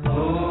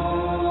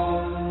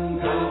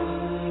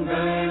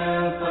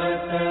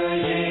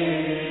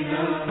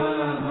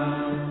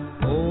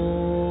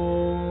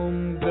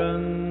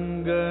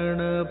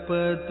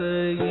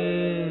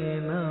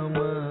 नमः।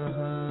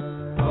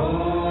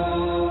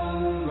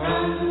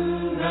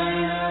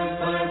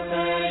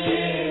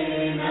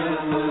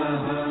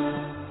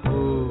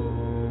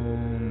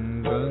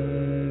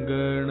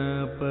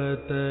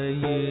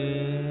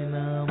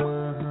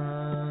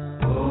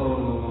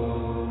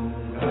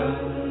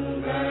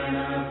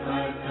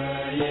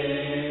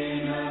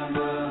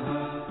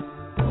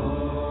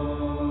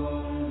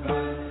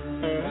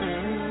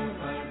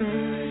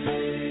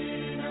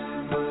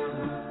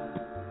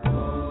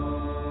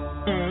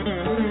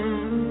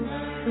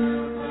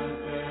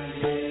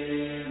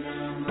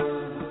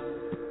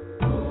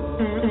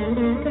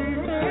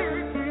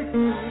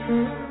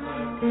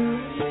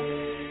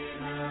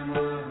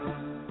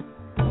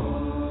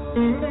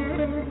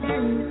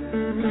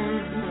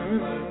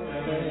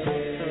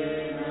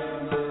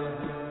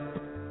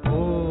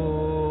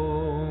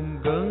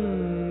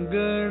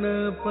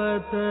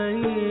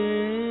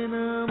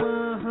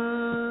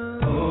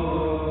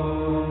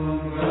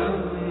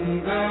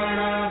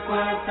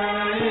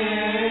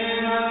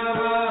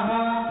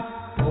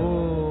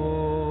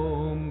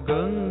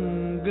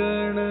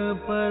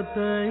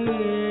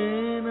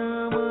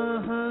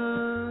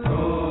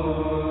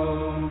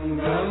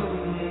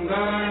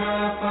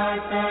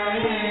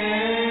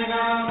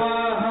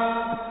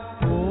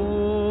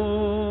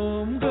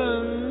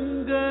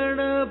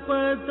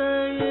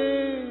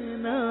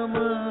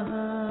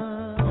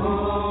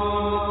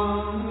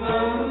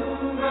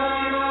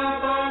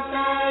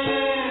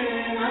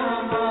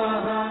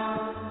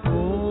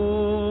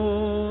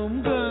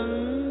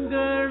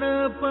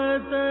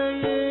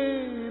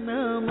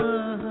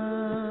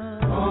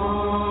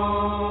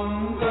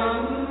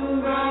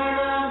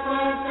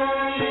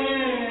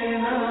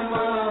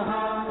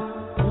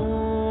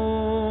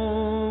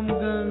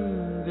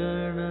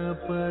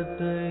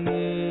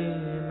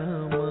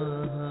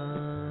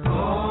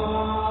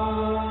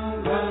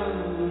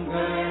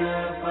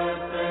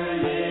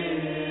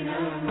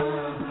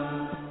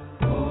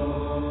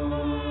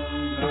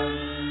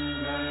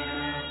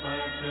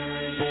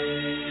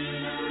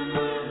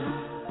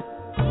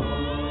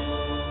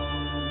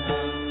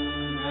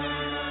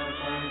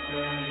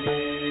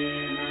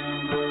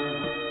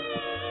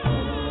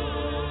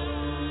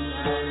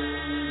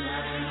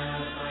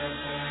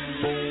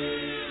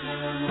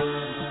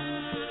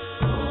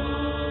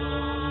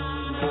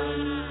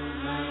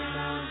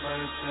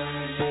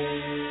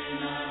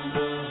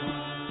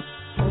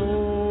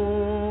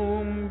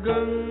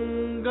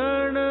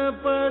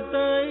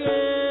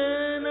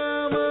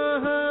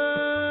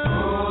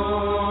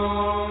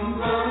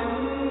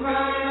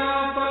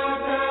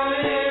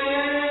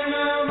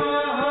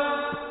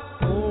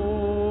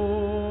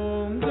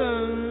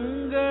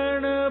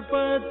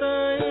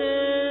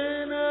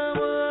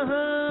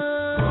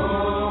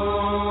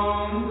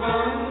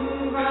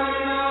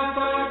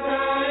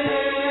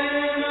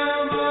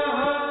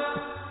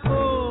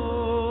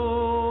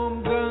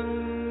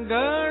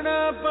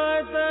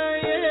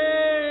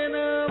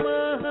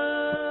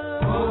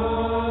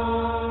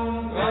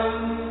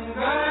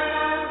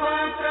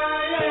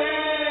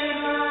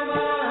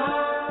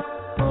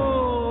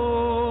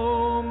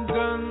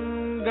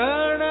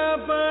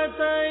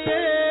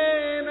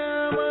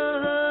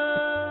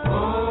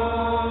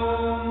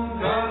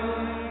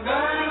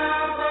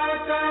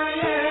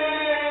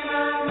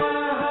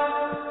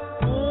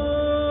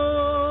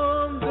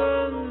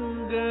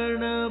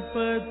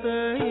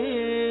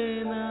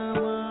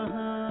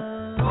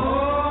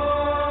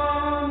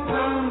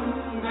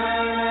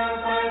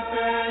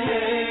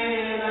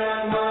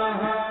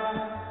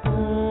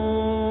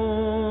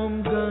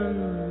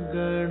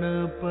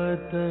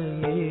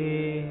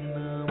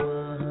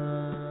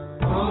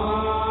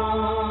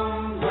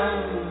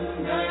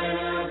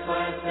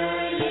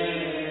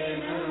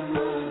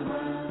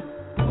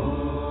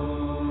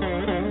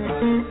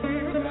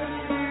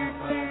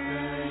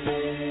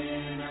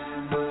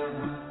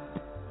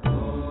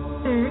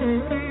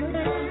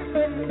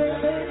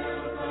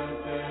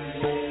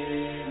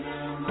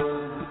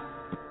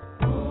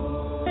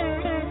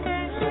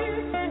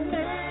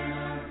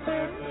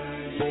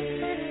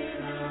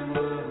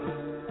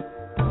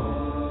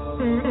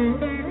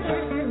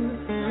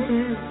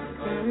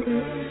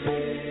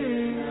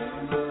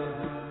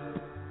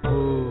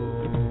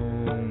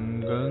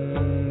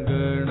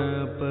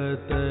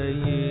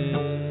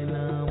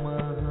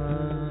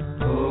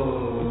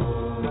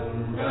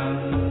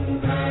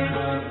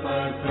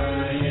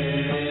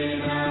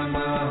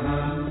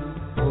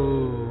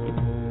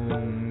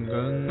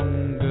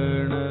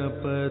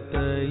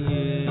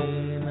 गणपतये